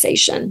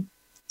conversation.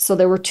 So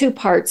there were two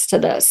parts to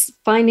this: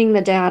 finding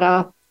the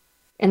data,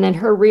 and then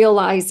her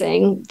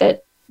realizing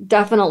that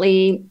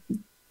definitely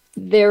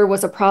there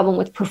was a problem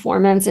with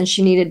performance and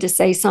she needed to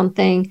say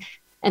something.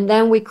 And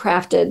then we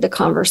crafted the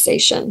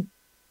conversation.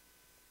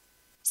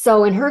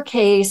 So in her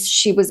case,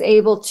 she was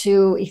able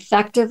to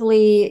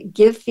effectively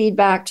give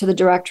feedback to the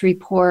direct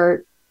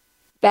report,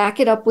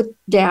 back it up with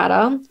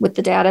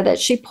the data that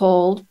she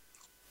pulled.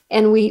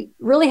 And we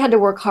really had to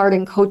work hard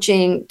in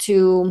coaching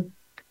to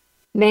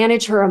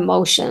manage her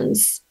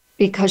emotions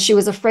because she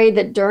was afraid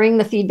that during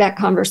the feedback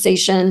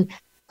conversation,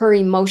 her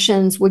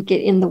emotions would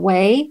get in the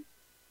way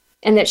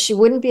and that she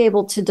wouldn't be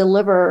able to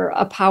deliver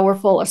a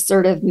powerful,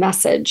 assertive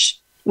message,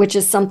 which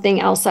is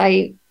something else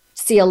I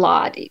see a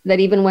lot, that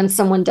even when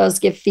someone does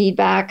give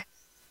feedback,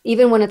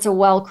 even when it's a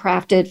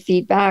well-crafted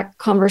feedback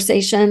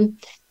conversation,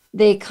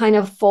 they kind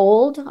of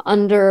fold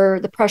under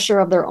the pressure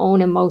of their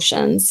own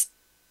emotions.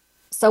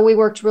 So we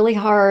worked really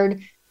hard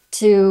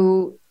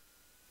to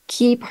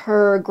keep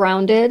her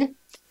grounded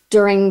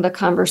during the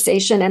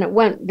conversation, and it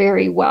went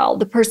very well.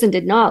 The person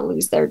did not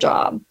lose their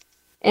job.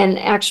 And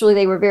actually,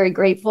 they were very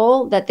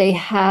grateful that they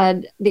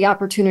had the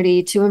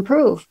opportunity to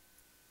improve.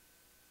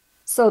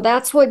 So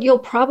that's what you'll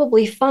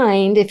probably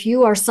find if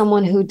you are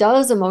someone who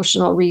does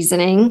emotional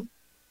reasoning.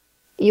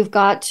 You've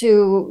got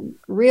to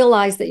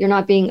realize that you're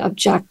not being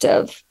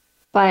objective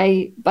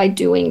by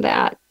doing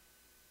that.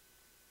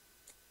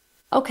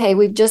 Okay,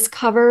 we've just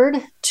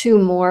covered 2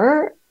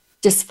 more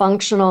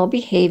dysfunctional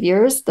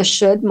behaviors, the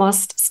should,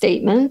 must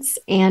statements,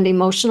 and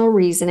emotional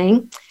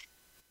reasoning.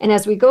 And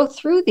as we go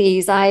through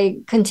these, I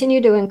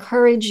continue to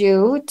encourage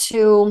you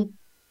to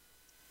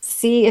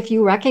see if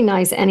you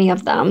recognize any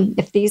of them,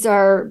 if these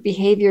are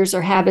behaviors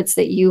or habits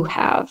that you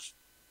have.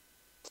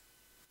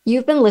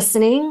 You've been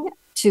listening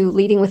to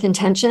Leading with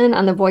Intention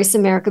on the Voice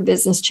America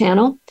Business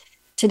Channel.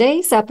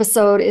 Today's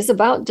episode is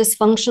about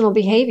dysfunctional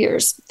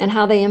behaviors and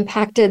how they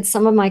impacted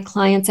some of my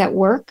clients at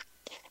work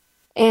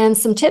and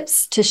some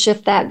tips to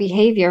shift that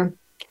behavior.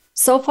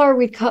 So far,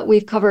 we've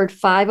covered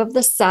 5 of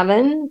the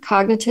 7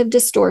 cognitive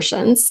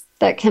distortions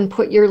that can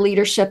put your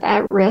leadership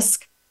at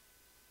risk.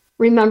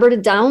 Remember to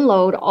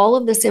download all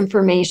of this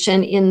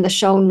information in the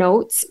show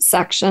notes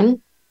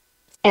section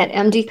at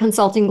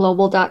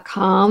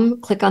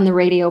mdconsultingglobal.com. Click on the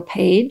radio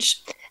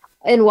page.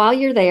 And while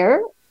you're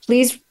there,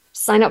 please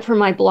sign up for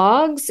my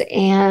blogs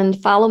and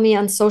follow me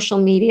on social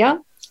media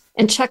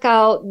and check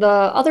out the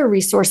other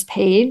resource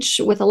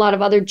page with a lot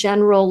of other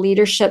general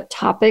leadership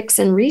topics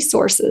and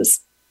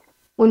resources.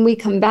 When we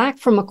come back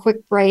from a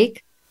quick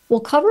break, we'll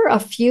cover a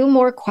few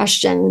more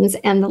questions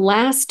and the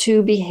last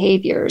 2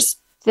 behaviors,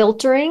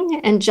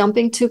 filtering and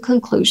jumping to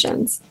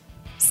conclusions.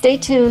 Stay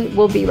tuned.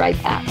 We'll be right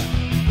back.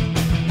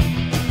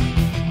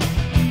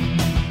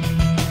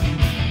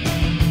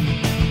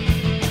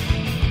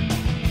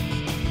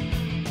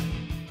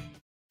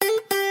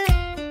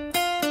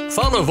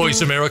 Follow Voice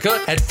America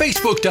at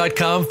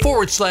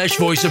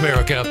facebook.com/Voice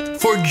America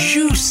for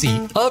juicy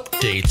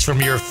updates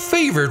from your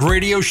favorite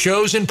radio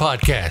shows and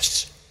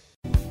podcasts.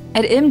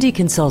 At MD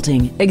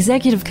Consulting,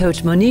 Executive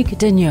Coach Monique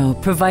Dagneau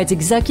provides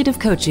executive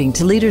coaching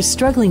to leaders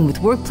struggling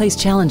with workplace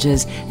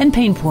challenges and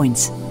pain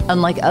points.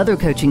 Unlike other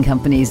coaching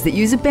companies that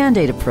use a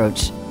Band-Aid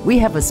approach, we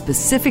have a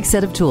specific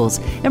set of tools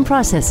and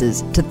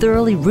processes to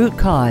thoroughly root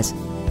cause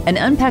and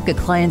unpack a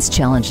client's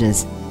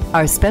challenges.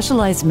 Our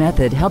specialized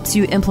method helps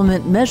you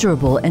implement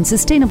measurable and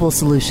sustainable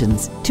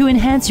solutions to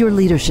enhance your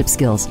leadership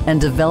skills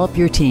and develop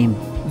your team.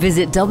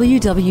 Visit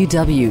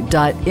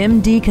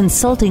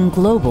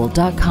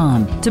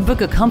www.mdconsultingglobal.com to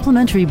book a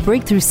complimentary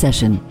breakthrough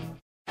session.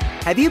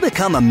 Have you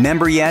become a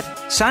member yet?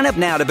 Sign up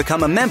now to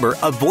become a member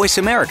of Voice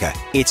America.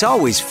 It's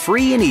always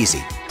free and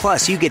easy.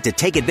 Plus, you get to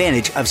take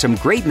advantage of some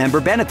great member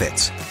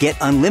benefits. Get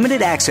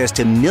unlimited access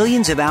to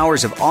millions of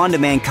hours of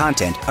on-demand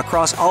content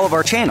across all of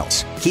our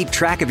channels. Keep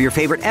track of your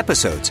favorite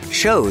episodes,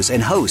 shows,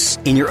 and hosts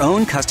in your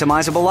own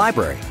customizable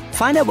library.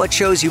 Find out what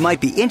shows you might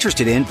be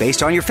interested in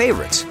based on your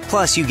favorites.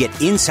 Plus, you get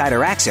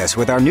insider access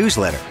with our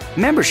newsletter.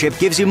 Membership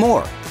gives you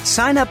more.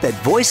 Sign up at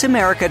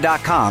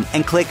voiceamerica.com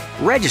and click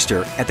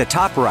Register at the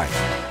top right.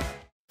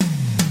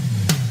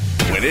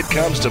 When it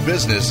comes to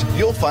business,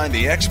 you'll find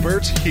the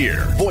experts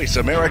here. Voice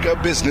America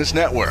Business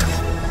Network.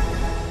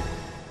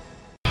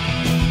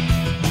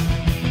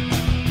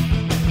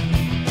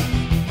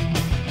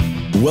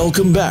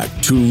 Welcome back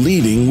to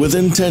Leading with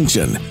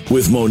Intention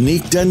with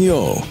Monique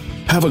Dagneau.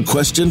 Have a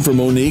question for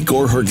Monique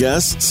or her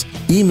guests?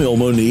 Email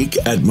Monique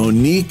at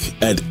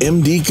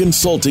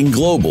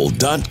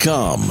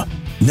mdconsultingglobal.com.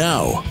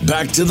 Now,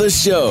 back to the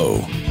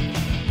show.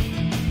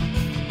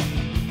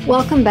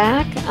 Welcome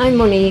back. I'm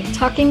Monique,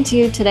 talking to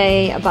you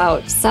today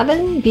about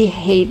 7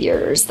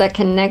 behaviors that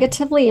can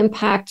negatively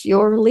impact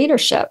your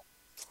leadership.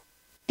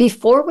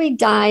 Before we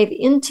dive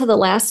into the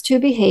last 2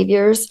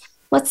 behaviors,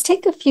 let's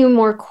take a few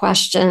more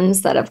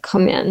questions that have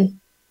come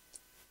in.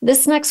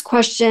 This next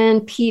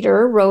question,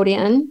 Peter wrote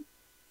in,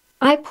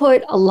 I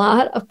put a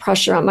lot of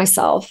pressure on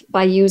myself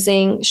by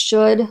using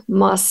should,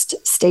 must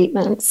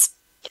statements.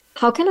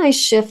 How can I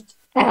shift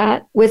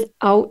that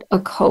without a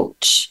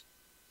coach?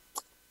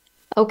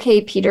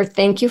 Okay, Peter,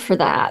 thank you for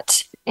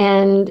that.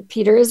 And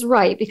Peter is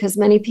right, because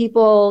many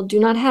people do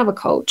not have a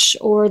coach,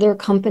 or their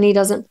company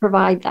doesn't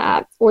provide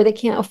that, or they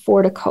can't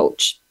afford a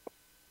coach.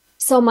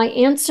 So my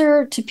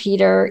answer to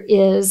Peter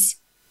is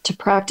to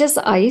practice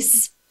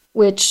ICE,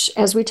 which,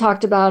 as we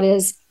talked about,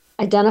 is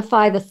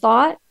identify the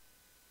thought,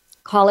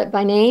 call it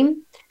by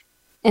name,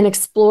 and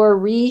explore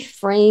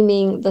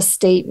reframing the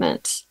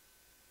statement.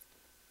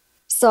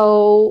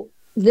 So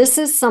this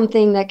is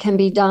something that can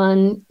be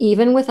done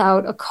even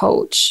without a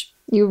coach.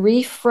 You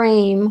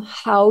reframe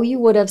how you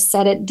would have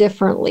said it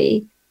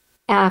differently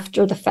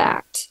after the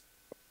fact.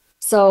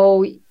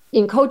 So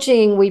in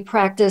coaching, we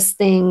practice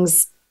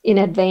things in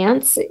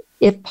advance,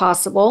 if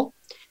possible.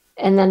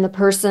 And then the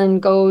person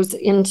goes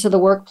into the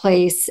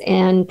workplace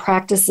and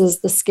practices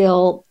the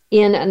skill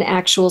in an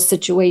actual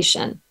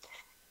situation.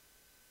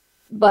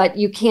 But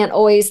you can't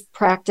always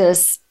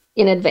practice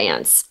in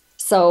advance.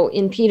 So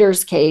in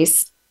Peter's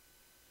case,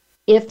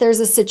 if there's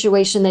a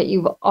situation that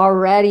you've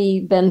already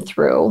been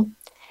through,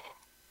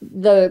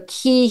 the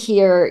key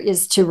here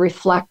is to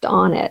reflect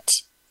on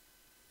it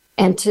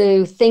and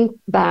to think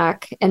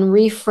back and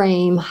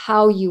reframe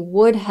how you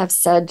would have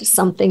said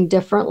something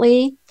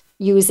differently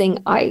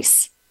using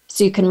ICE.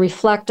 So you can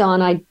reflect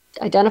on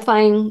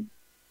identifying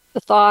the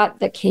thought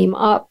that came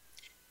up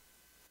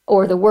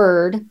or the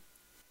word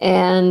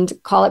and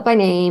call it by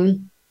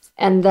name,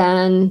 and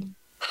then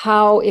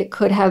how it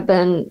could have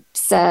been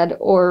said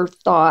or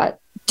thought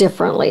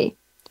differently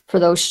for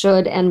those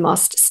should and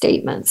must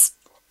statements.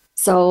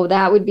 So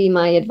that would be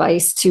my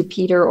advice to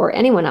Peter or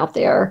anyone out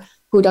there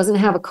who doesn't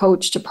have a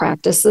coach to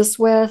practice this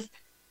with.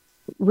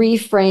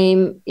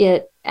 Reframe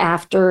it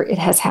after it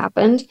has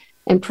happened,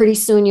 and pretty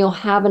soon you'll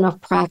have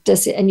enough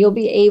practice and you'll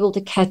be able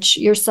to catch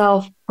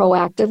yourself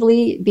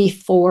proactively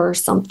before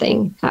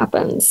something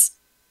happens.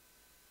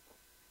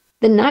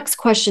 The next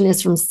question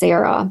is from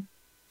Sarah.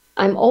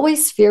 I'm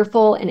always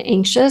fearful and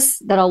anxious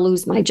that I'll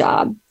lose my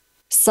job.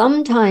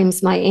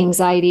 Sometimes my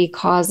anxiety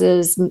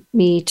causes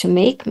me to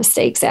make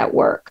mistakes at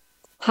work.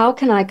 How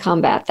can I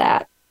combat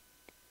that?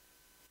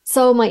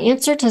 So my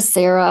answer to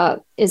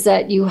Sarah is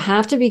that you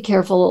have to be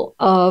careful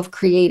of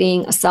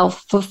creating a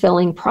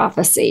self-fulfilling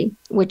prophecy,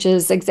 which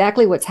is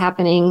exactly what's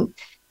happening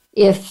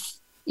if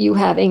you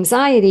have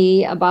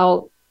anxiety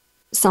about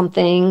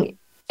something,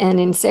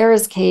 and in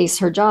Sarah's case,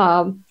 her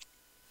job,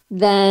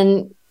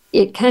 then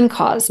it can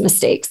cause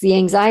mistakes. The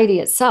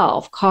anxiety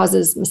itself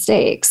causes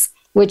mistakes,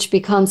 which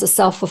becomes a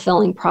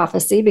self-fulfilling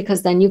prophecy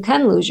because then you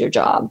can lose your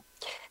job.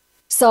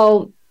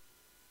 So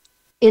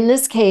in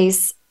this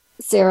case,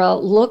 Sarah,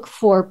 look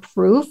for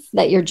proof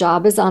that your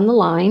job is on the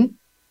line,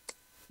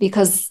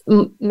 because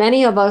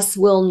many of us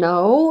will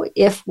know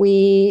if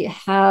we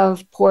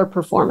have poor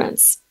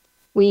performance.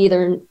 We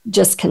either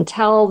just can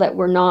tell that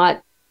we're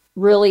not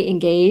really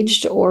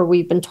engaged, or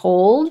we've been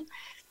told,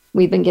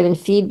 we've been given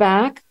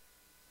feedback.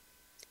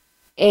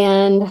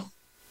 And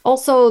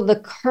also the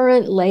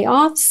current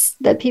layoffs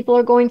that people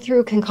are going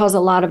through can cause a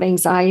lot of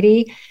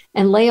anxiety,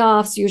 and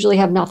layoffs usually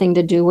have nothing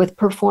to do with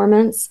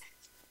performance.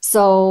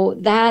 So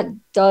that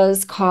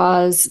does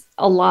cause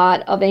a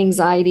lot of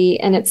anxiety,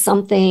 and it's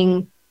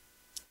something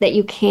that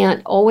you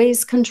can't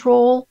always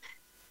control.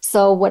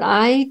 So what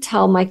I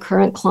tell my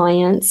current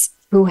clients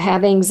who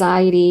have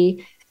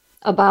anxiety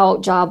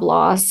about job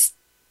loss,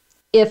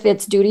 if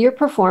it's due to your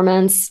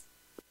performance,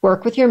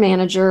 work with your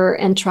manager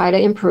and try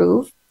to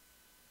improve.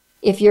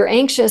 If you're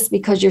anxious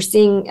because you're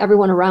seeing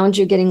everyone around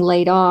you getting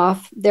laid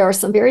off, there are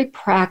some very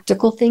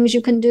practical things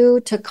you can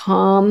do to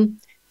calm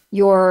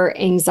your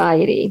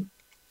anxiety.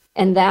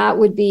 And that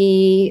would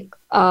be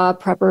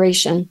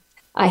preparation.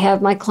 I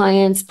have my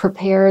clients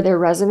prepare their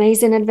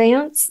resumes in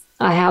advance.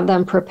 I have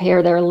them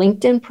prepare their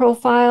LinkedIn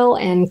profile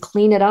and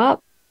clean it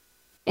up.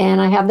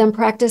 And I have them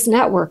practice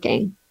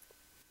networking.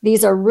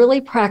 These are really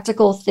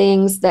practical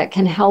things that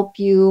can help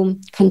you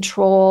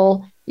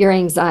control your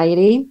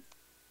anxiety.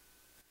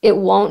 It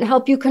won't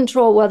help you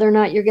control whether or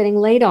not you're getting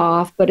laid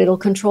off, but it'll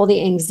control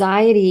the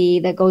anxiety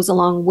that goes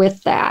along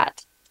with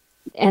that.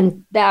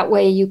 And that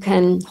way you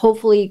can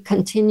hopefully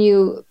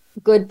continue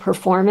good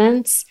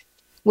performance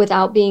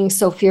without being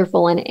so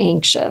fearful and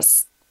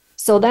anxious.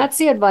 So that's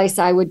the advice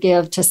I would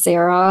give to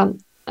Sarah.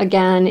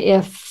 Again,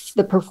 if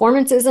the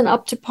performance isn't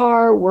up to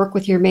par, work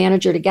with your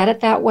manager to get it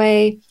that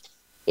way.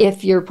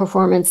 If your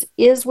performance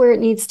is where it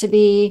needs to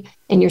be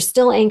and you're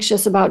still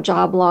anxious about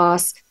job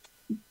loss,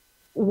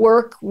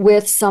 work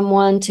with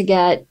someone to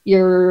get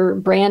your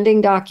branding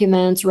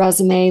documents,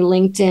 resume,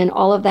 LinkedIn,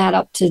 all of that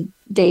up to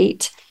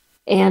date,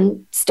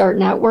 and start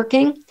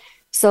networking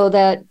so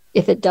that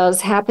if it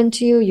does happen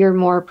to you, you're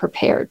more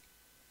prepared.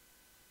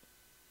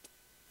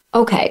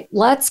 Okay,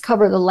 let's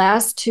cover the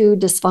last two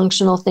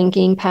dysfunctional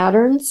thinking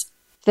patterns,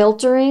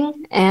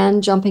 filtering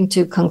and jumping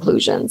to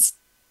conclusions.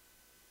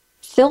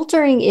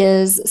 Filtering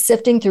is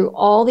sifting through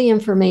all the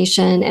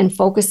information and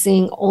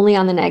focusing only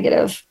on the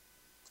negative.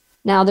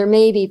 Now, there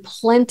may be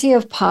plenty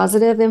of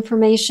positive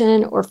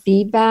information or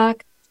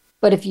feedback,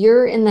 but if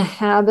you're in the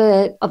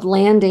habit of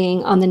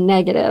landing on the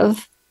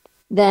negative,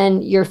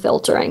 then you're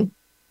filtering.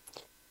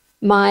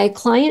 My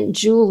client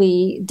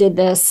Julie did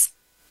this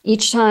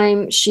each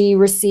time she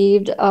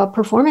received a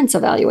performance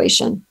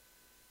evaluation.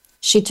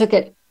 She took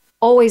it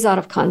always out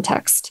of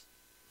context.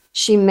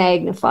 She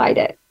magnified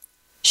it.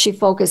 She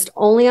focused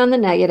only on the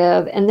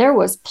negative, and there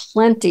was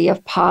plenty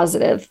of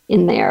positive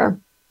in there.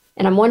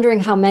 And I'm wondering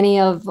how many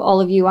of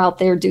all of you out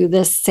there do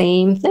this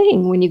same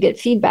thing when you get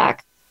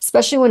feedback,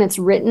 especially when it's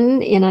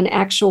written in an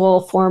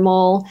actual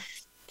formal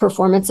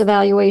performance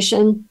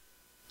evaluation.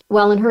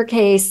 Well, in her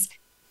case,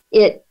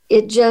 it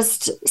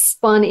just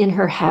spun in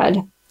her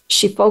head.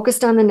 She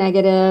focused on the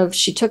negative.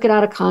 She took it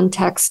out of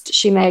context.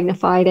 She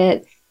magnified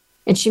it,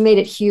 and she made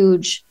it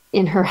huge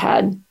in her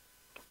head.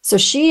 So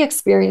she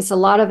experienced a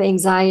lot of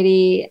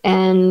anxiety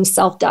and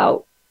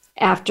self-doubt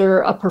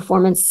after a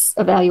performance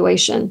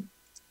evaluation.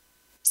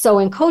 So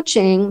in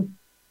coaching,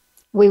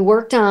 we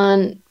worked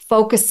on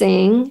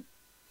focusing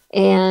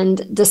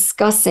and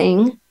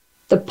discussing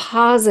the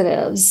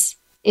positives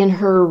in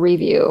her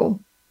review.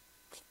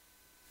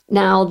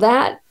 Now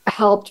that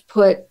helped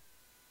put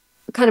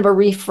kind of a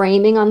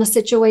reframing on the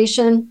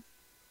situation.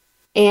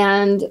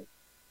 And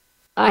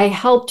I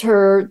helped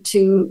her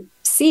to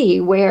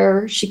see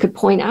where she could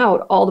point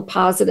out all the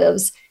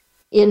positives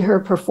in her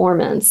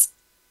performance.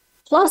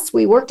 Plus,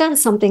 we worked on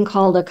something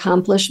called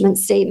accomplishment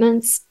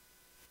statements.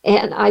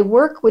 And I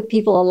work with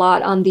people a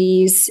lot on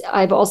these.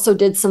 I've also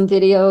did some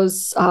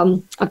videos,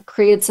 I've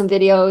created some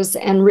videos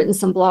and written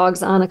some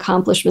blogs on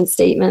accomplishment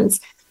statements.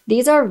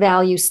 These are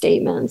value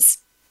statements.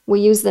 We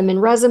use them in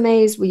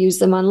resumes. We use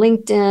them on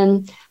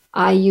LinkedIn.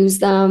 I use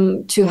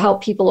them to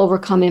help people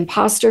overcome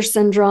imposter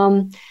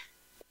syndrome.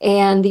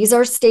 And these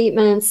are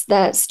statements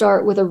that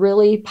start with a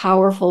really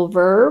powerful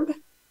verb,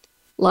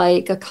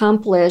 like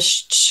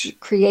accomplished,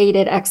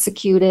 created,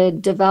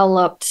 executed,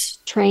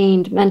 developed,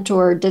 trained,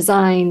 mentored,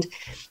 designed.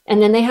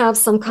 And then they have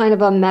some kind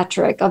of a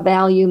metric, a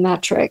value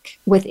metric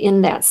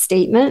within that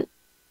statement.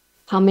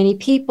 How many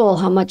people,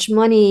 how much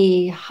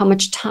money, how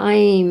much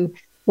time,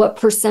 what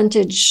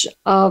percentage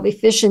of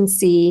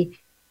efficiency.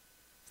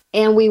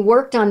 And we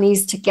worked on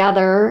these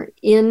together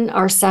in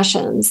our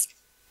sessions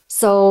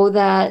so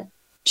that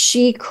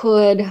she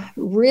could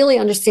really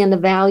understand the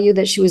value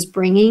that she was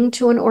bringing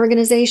to an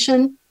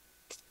organization.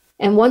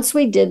 And once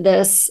we did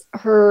this,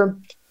 her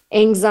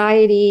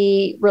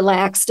anxiety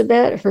relaxed a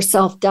bit, her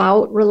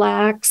self-doubt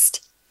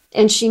relaxed,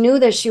 and she knew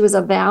that she was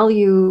a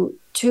value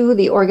to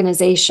the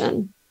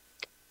organization.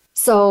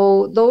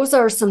 So those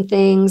are some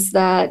things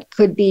that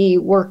could be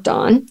worked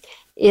on.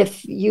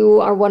 If you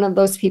are one of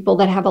those people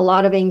that have a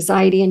lot of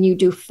anxiety and you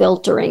do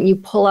filtering, you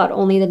pull out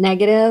only the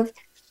negative,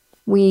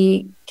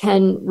 we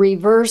can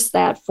reverse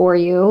that for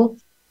you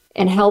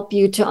and help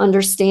you to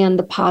understand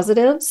the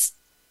positives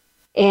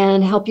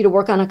and help you to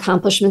work on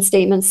accomplishment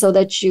statements so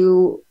that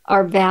you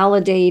are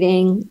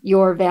validating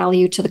your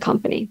value to the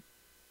company.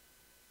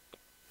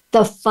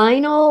 The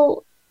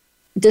final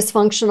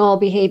dysfunctional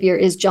behavior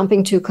is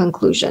jumping to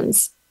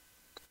conclusions.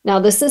 Now,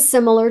 this is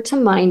similar to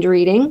mind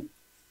reading,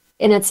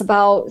 and it's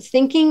about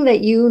thinking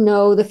that you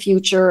know the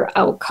future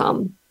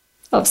outcome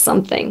of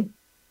something.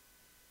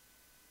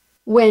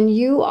 When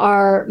you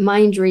are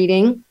mind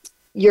reading,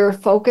 you're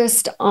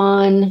focused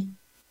on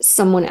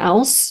someone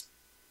else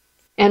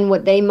and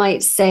what they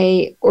might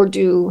say or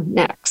do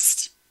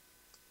next.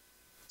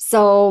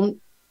 So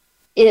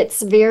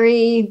it's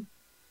very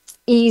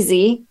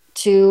easy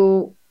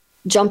to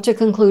jump to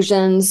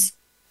conclusions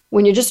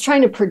when you're just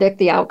trying to predict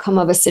the outcome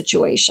of a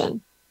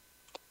situation.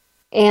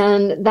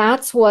 And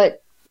that's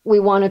what we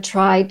want to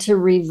try to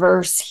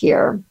reverse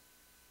here.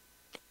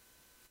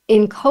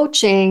 In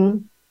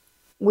coaching,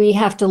 we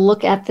have to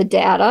look at the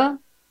data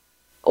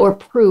or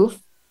proof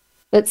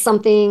that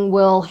something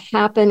will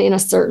happen in a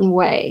certain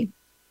way.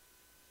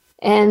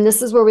 And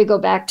this is where we go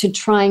back to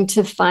trying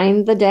to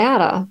find the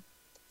data.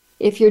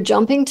 If you're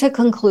jumping to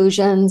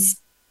conclusions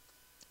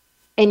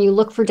and you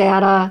look for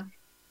data,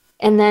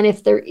 and then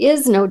if there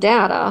is no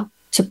data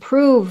to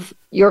prove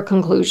your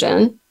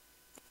conclusion,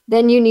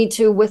 then you need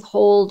to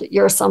withhold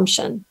your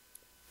assumption.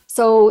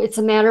 So it's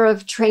a matter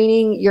of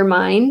training your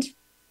mind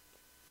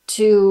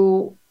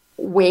to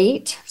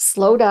wait,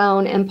 slow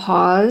down, and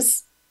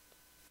pause,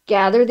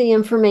 gather the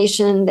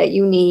information that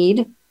you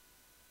need,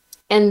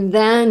 and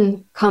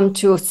then come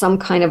to some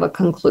kind of a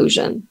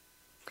conclusion.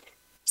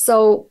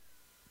 So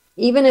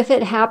even if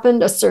it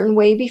happened a certain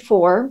way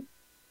before,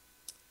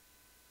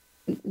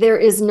 there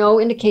is no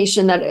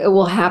indication that it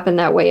will happen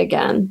that way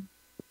again.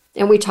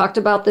 And we talked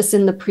about this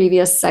in the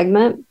previous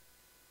segment.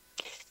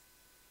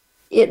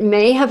 It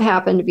may have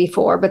happened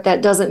before, but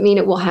that doesn't mean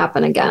it will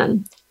happen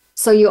again.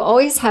 So you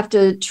always have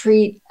to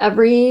treat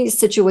every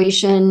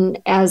situation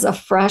as a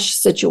fresh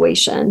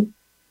situation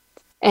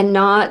and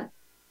not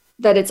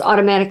that it's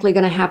automatically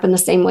going to happen the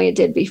same way it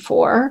did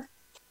before.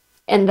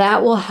 And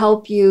that will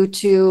help you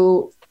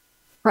to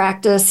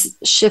practice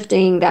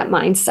shifting that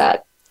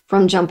mindset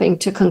from jumping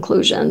to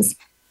conclusions.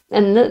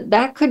 And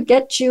that could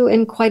get you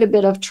in quite a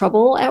bit of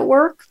trouble at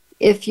work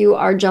if you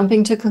are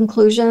jumping to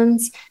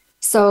conclusions.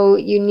 So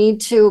you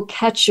need to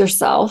catch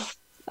yourself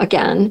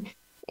again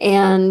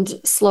and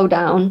slow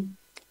down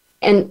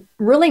and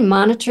really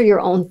monitor your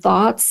own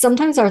thoughts.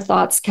 Sometimes our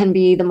thoughts can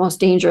be the most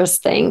dangerous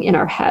thing in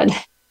our head.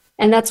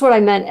 And that's what I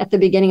meant at the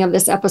beginning of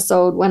this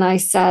episode when I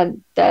said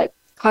that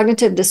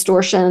cognitive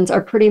distortions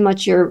are pretty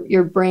much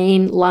your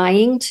brain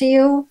lying to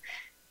you.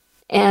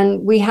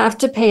 And we have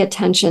to pay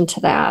attention to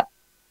that.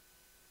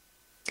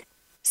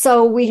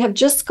 So we have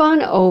just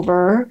gone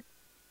over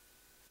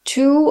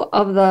 2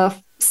 of the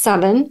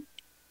 7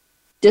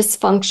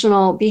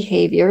 dysfunctional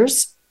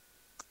behaviors.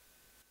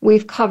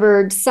 We've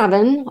covered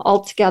 7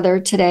 altogether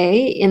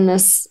today in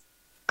this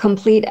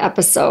complete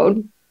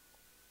episode.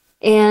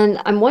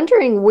 And I'm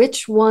wondering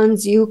which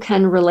ones you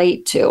can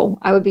relate to.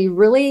 I would be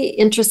really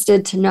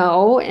interested to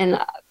know,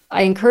 and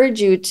I encourage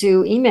you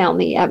to email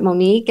me at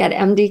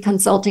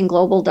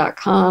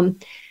monique@mdconsultingglobal.com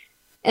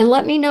and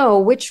let me know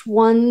which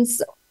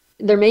ones.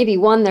 There may be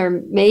one, there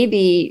may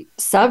be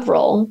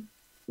several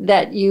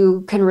that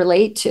you can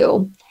relate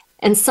to.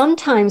 And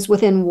sometimes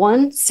within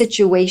one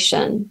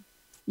situation,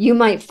 you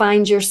might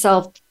find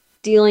yourself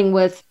dealing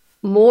with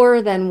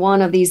more than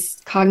one of these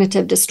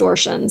cognitive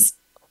distortions.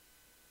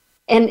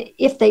 And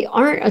if they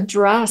aren't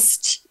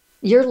addressed,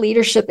 your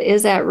leadership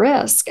is at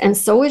risk, and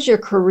so is your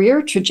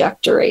career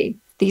trajectory.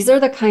 These are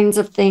the kinds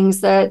of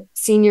things that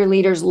senior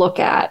leaders look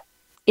at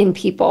in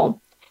people,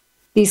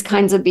 these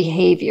kinds of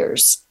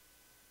behaviors.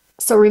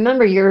 So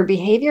remember, your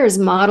behavior is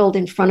modeled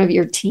in front of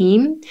your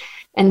team,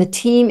 and the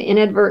team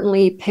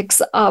inadvertently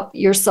picks up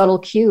your subtle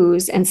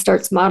cues and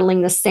starts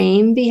modeling the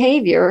same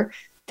behavior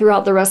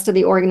throughout the rest of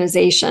the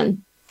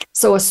organization.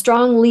 So a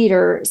strong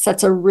leader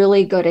sets a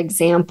really good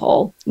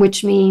example,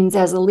 which means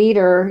as a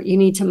leader, you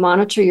need to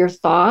monitor your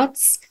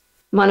thoughts,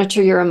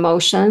 monitor your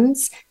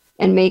emotions,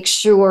 and make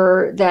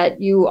sure that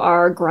you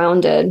are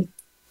grounded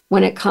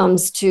when it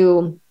comes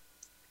to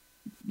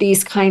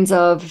these kinds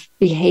of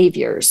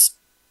behaviors.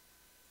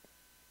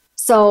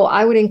 So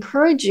I would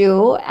encourage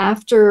you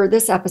after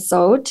this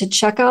episode to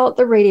check out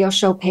the radio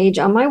show page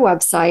on my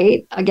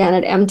website, again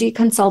at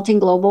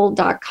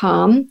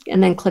mdconsultingglobal.com,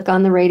 and then click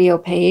on the radio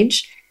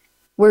page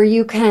where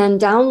you can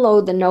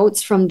download the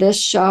notes from this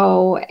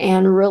show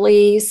and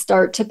really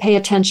start to pay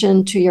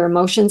attention to your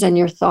emotions and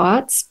your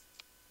thoughts.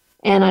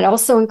 And I'd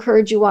also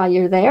encourage you while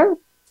you're there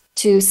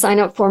to sign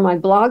up for my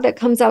blog that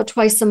comes out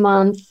twice a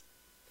month,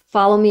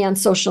 follow me on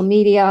social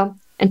media,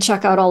 and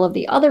check out all of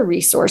the other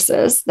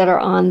resources that are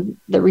on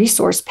the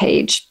resource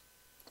page.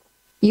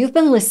 You've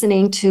been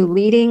listening to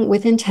Leading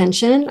with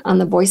Intention on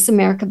the Voice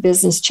America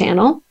Business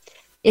Channel.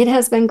 It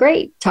has been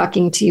great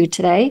talking to you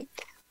today.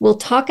 We'll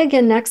talk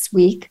again next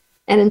week.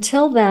 And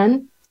until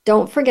then,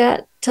 don't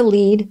forget to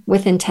lead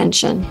with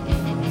intention.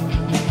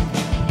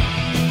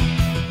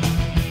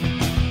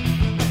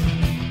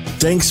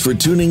 Thanks for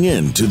tuning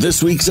in to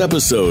this week's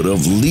episode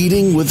of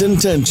Leading with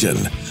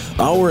Intention.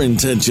 Our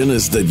intention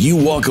is that you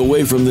walk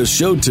away from this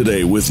show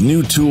today with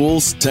new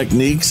tools,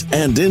 techniques,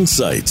 and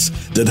insights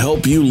that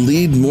help you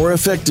lead more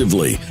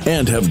effectively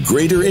and have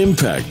greater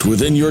impact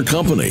within your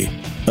company.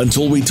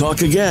 Until we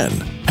talk again,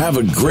 have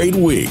a great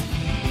week.